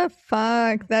 What the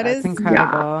fuck? That's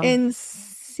incredible.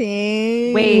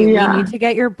 Insane. Wait, we need to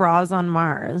get your bras on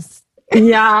Mars.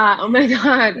 Yeah. Oh my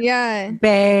God. Yeah.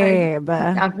 Babe.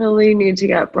 I definitely need to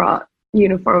get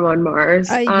uniform on Mars.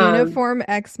 A uniform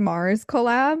X Mars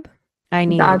collab. I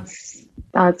need.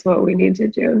 That's what we need to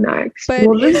do next. But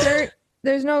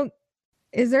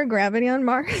is there gravity on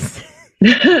Mars?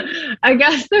 I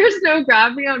guess there's no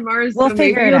gravity on Mars. We'll so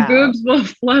figure maybe it out. Boobs will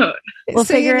float. We'll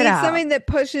figure it out. You need something that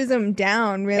pushes them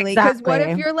down, really. Because what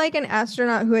if you're like an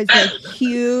astronaut who has like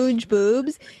huge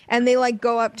boobs and they like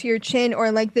go up to your chin,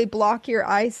 or like they block your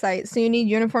eyesight? So you need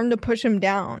uniform to push them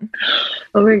down.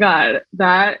 Oh my God,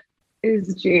 that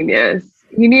is genius.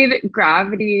 You need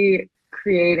gravity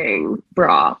creating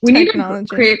bra. We need to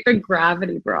create the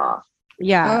gravity bra.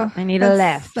 Yeah, I need a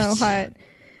lift. So hot.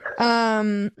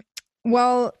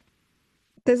 Well,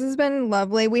 this has been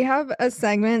lovely. We have a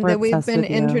segment that we've been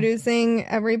introducing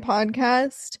every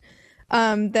podcast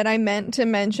that I meant to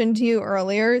mention to you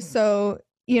earlier. So,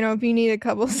 if you need a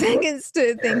couple seconds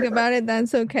to think about it,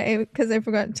 that's okay, because I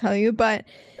forgot to tell you. But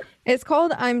it's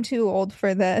called I'm Too Old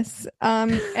for This.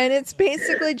 And it's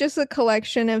basically just a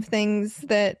collection of things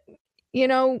that,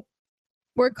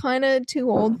 we're kind of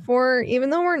too old for, even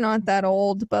though we're not that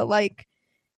old. But like,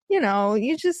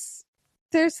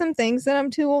 there's some things that I'm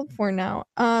too old for now.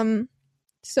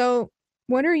 So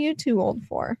what are you too old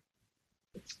for?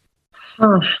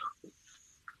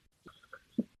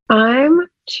 I'm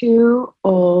too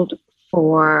old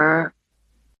for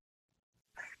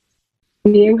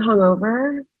being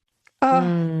hungover.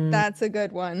 Oh, that's a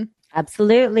good one.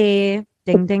 Absolutely.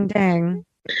 Ding, ding, ding.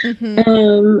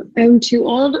 Mm-hmm. I'm too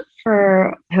old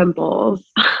for pimples.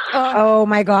 Oh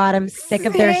my God, I'm sick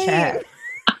of their shit.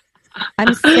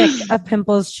 I'm sick of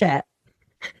pimples shit.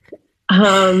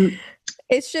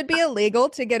 It should be illegal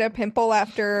to get a pimple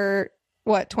after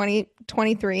what,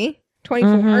 23, 24?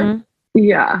 Mm-hmm.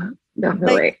 Yeah,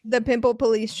 definitely. Like, the pimple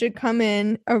police should come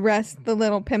in, arrest the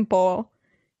little pimple,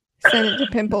 send it to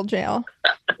pimple jail.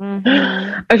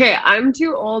 Mm-hmm. Okay, I'm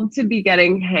too old to be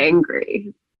getting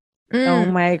hangry. Oh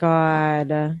my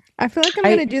God. I feel like I'm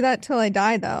going to do that till I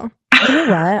die, though. You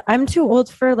know what? I'm too old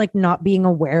for like not being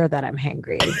aware that I'm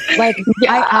hangry. Like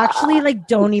I actually like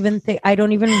don't even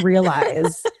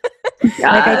realize.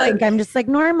 Like I think I'm just like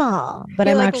normal, but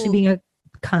I'm like, actually being a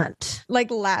cunt.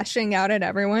 Like lashing out at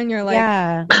everyone. You're like,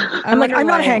 yeah. I'm like, I'm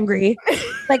not hangry.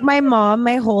 Like my mom,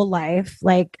 my whole life,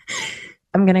 like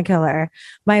I'm gonna kill her.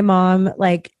 My mom,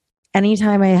 like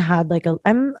anytime I had like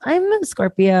I'm a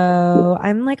Scorpio.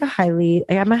 I'm like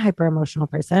I'm a hyper emotional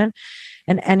person,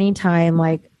 and anytime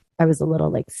like I was a little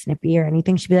like snippy or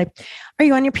anything, she'd be like, "Are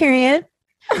you on your period?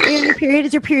 Are you on your period?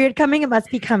 Is your period coming? It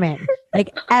must be coming."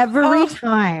 Like every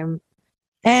time.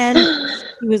 And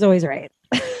he was always right.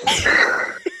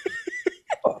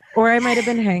 Or I might have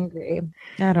been hangry.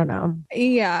 I don't know.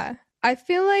 Yeah. I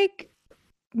feel like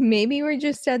maybe we're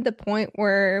just at the point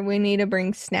where we need to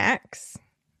bring snacks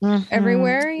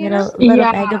everywhere, you know? A little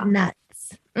bag of nuts.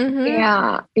 Mm-hmm.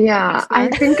 Yeah. I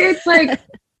think it's like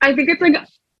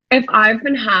if I've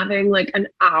been having like an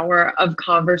hour of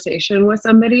conversation with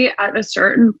somebody at a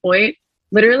certain point,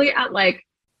 literally at like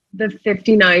the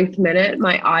 59th minute,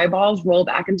 my eyeballs roll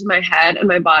back into my head and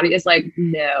my body is like,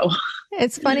 no.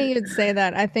 It's funny you'd say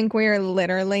that. I think we are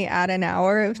literally at an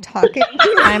hour of talking.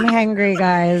 I'm hangry,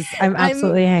 guys. I'm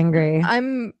absolutely hangry.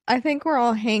 I think we're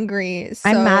all hangry. So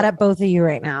I'm mad at both of you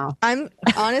right now. I'm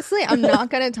not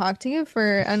going to talk to you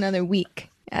for another week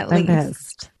at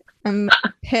least. I'm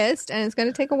pissed, and it's going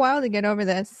to take a while to get over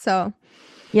this. So,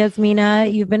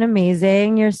 Yasmina, you've been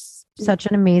amazing. You're such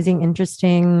an amazing,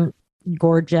 interesting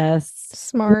gorgeous,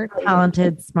 smart,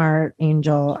 talented, smart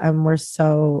angel. And we're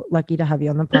so lucky to have you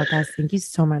on the podcast. Thank you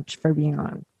so much for being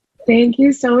on. Thank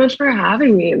you so much for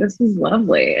having me. This was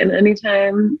lovely. And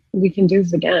anytime we can do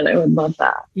this again, I would love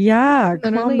that. Yeah,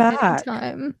 come on literally back.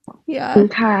 anytime.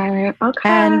 Yeah. Okay.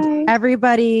 And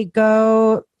everybody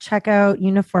go check out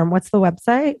Uniform. What's the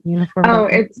website? Uniform. Oh,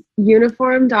 it's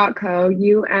uniform.co,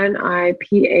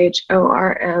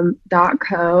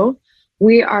 uniphorm.co.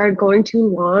 We are going to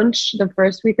launch the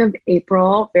first week of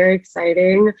April. Very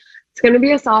exciting. It's going to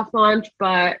be a soft launch,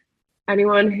 but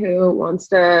anyone who wants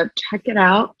to check it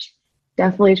out,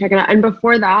 definitely check it out. And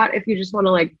before that, if you just want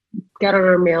to like get on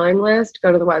our mailing list,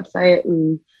 go to the website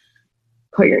and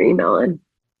put your email in.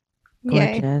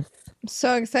 Yay. Gorgeous. I'm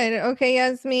so excited. Okay,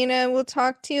 Yasmina, we'll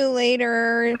talk to you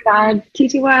later. God,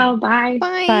 TTY, bye.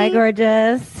 Bye. Bye,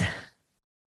 gorgeous.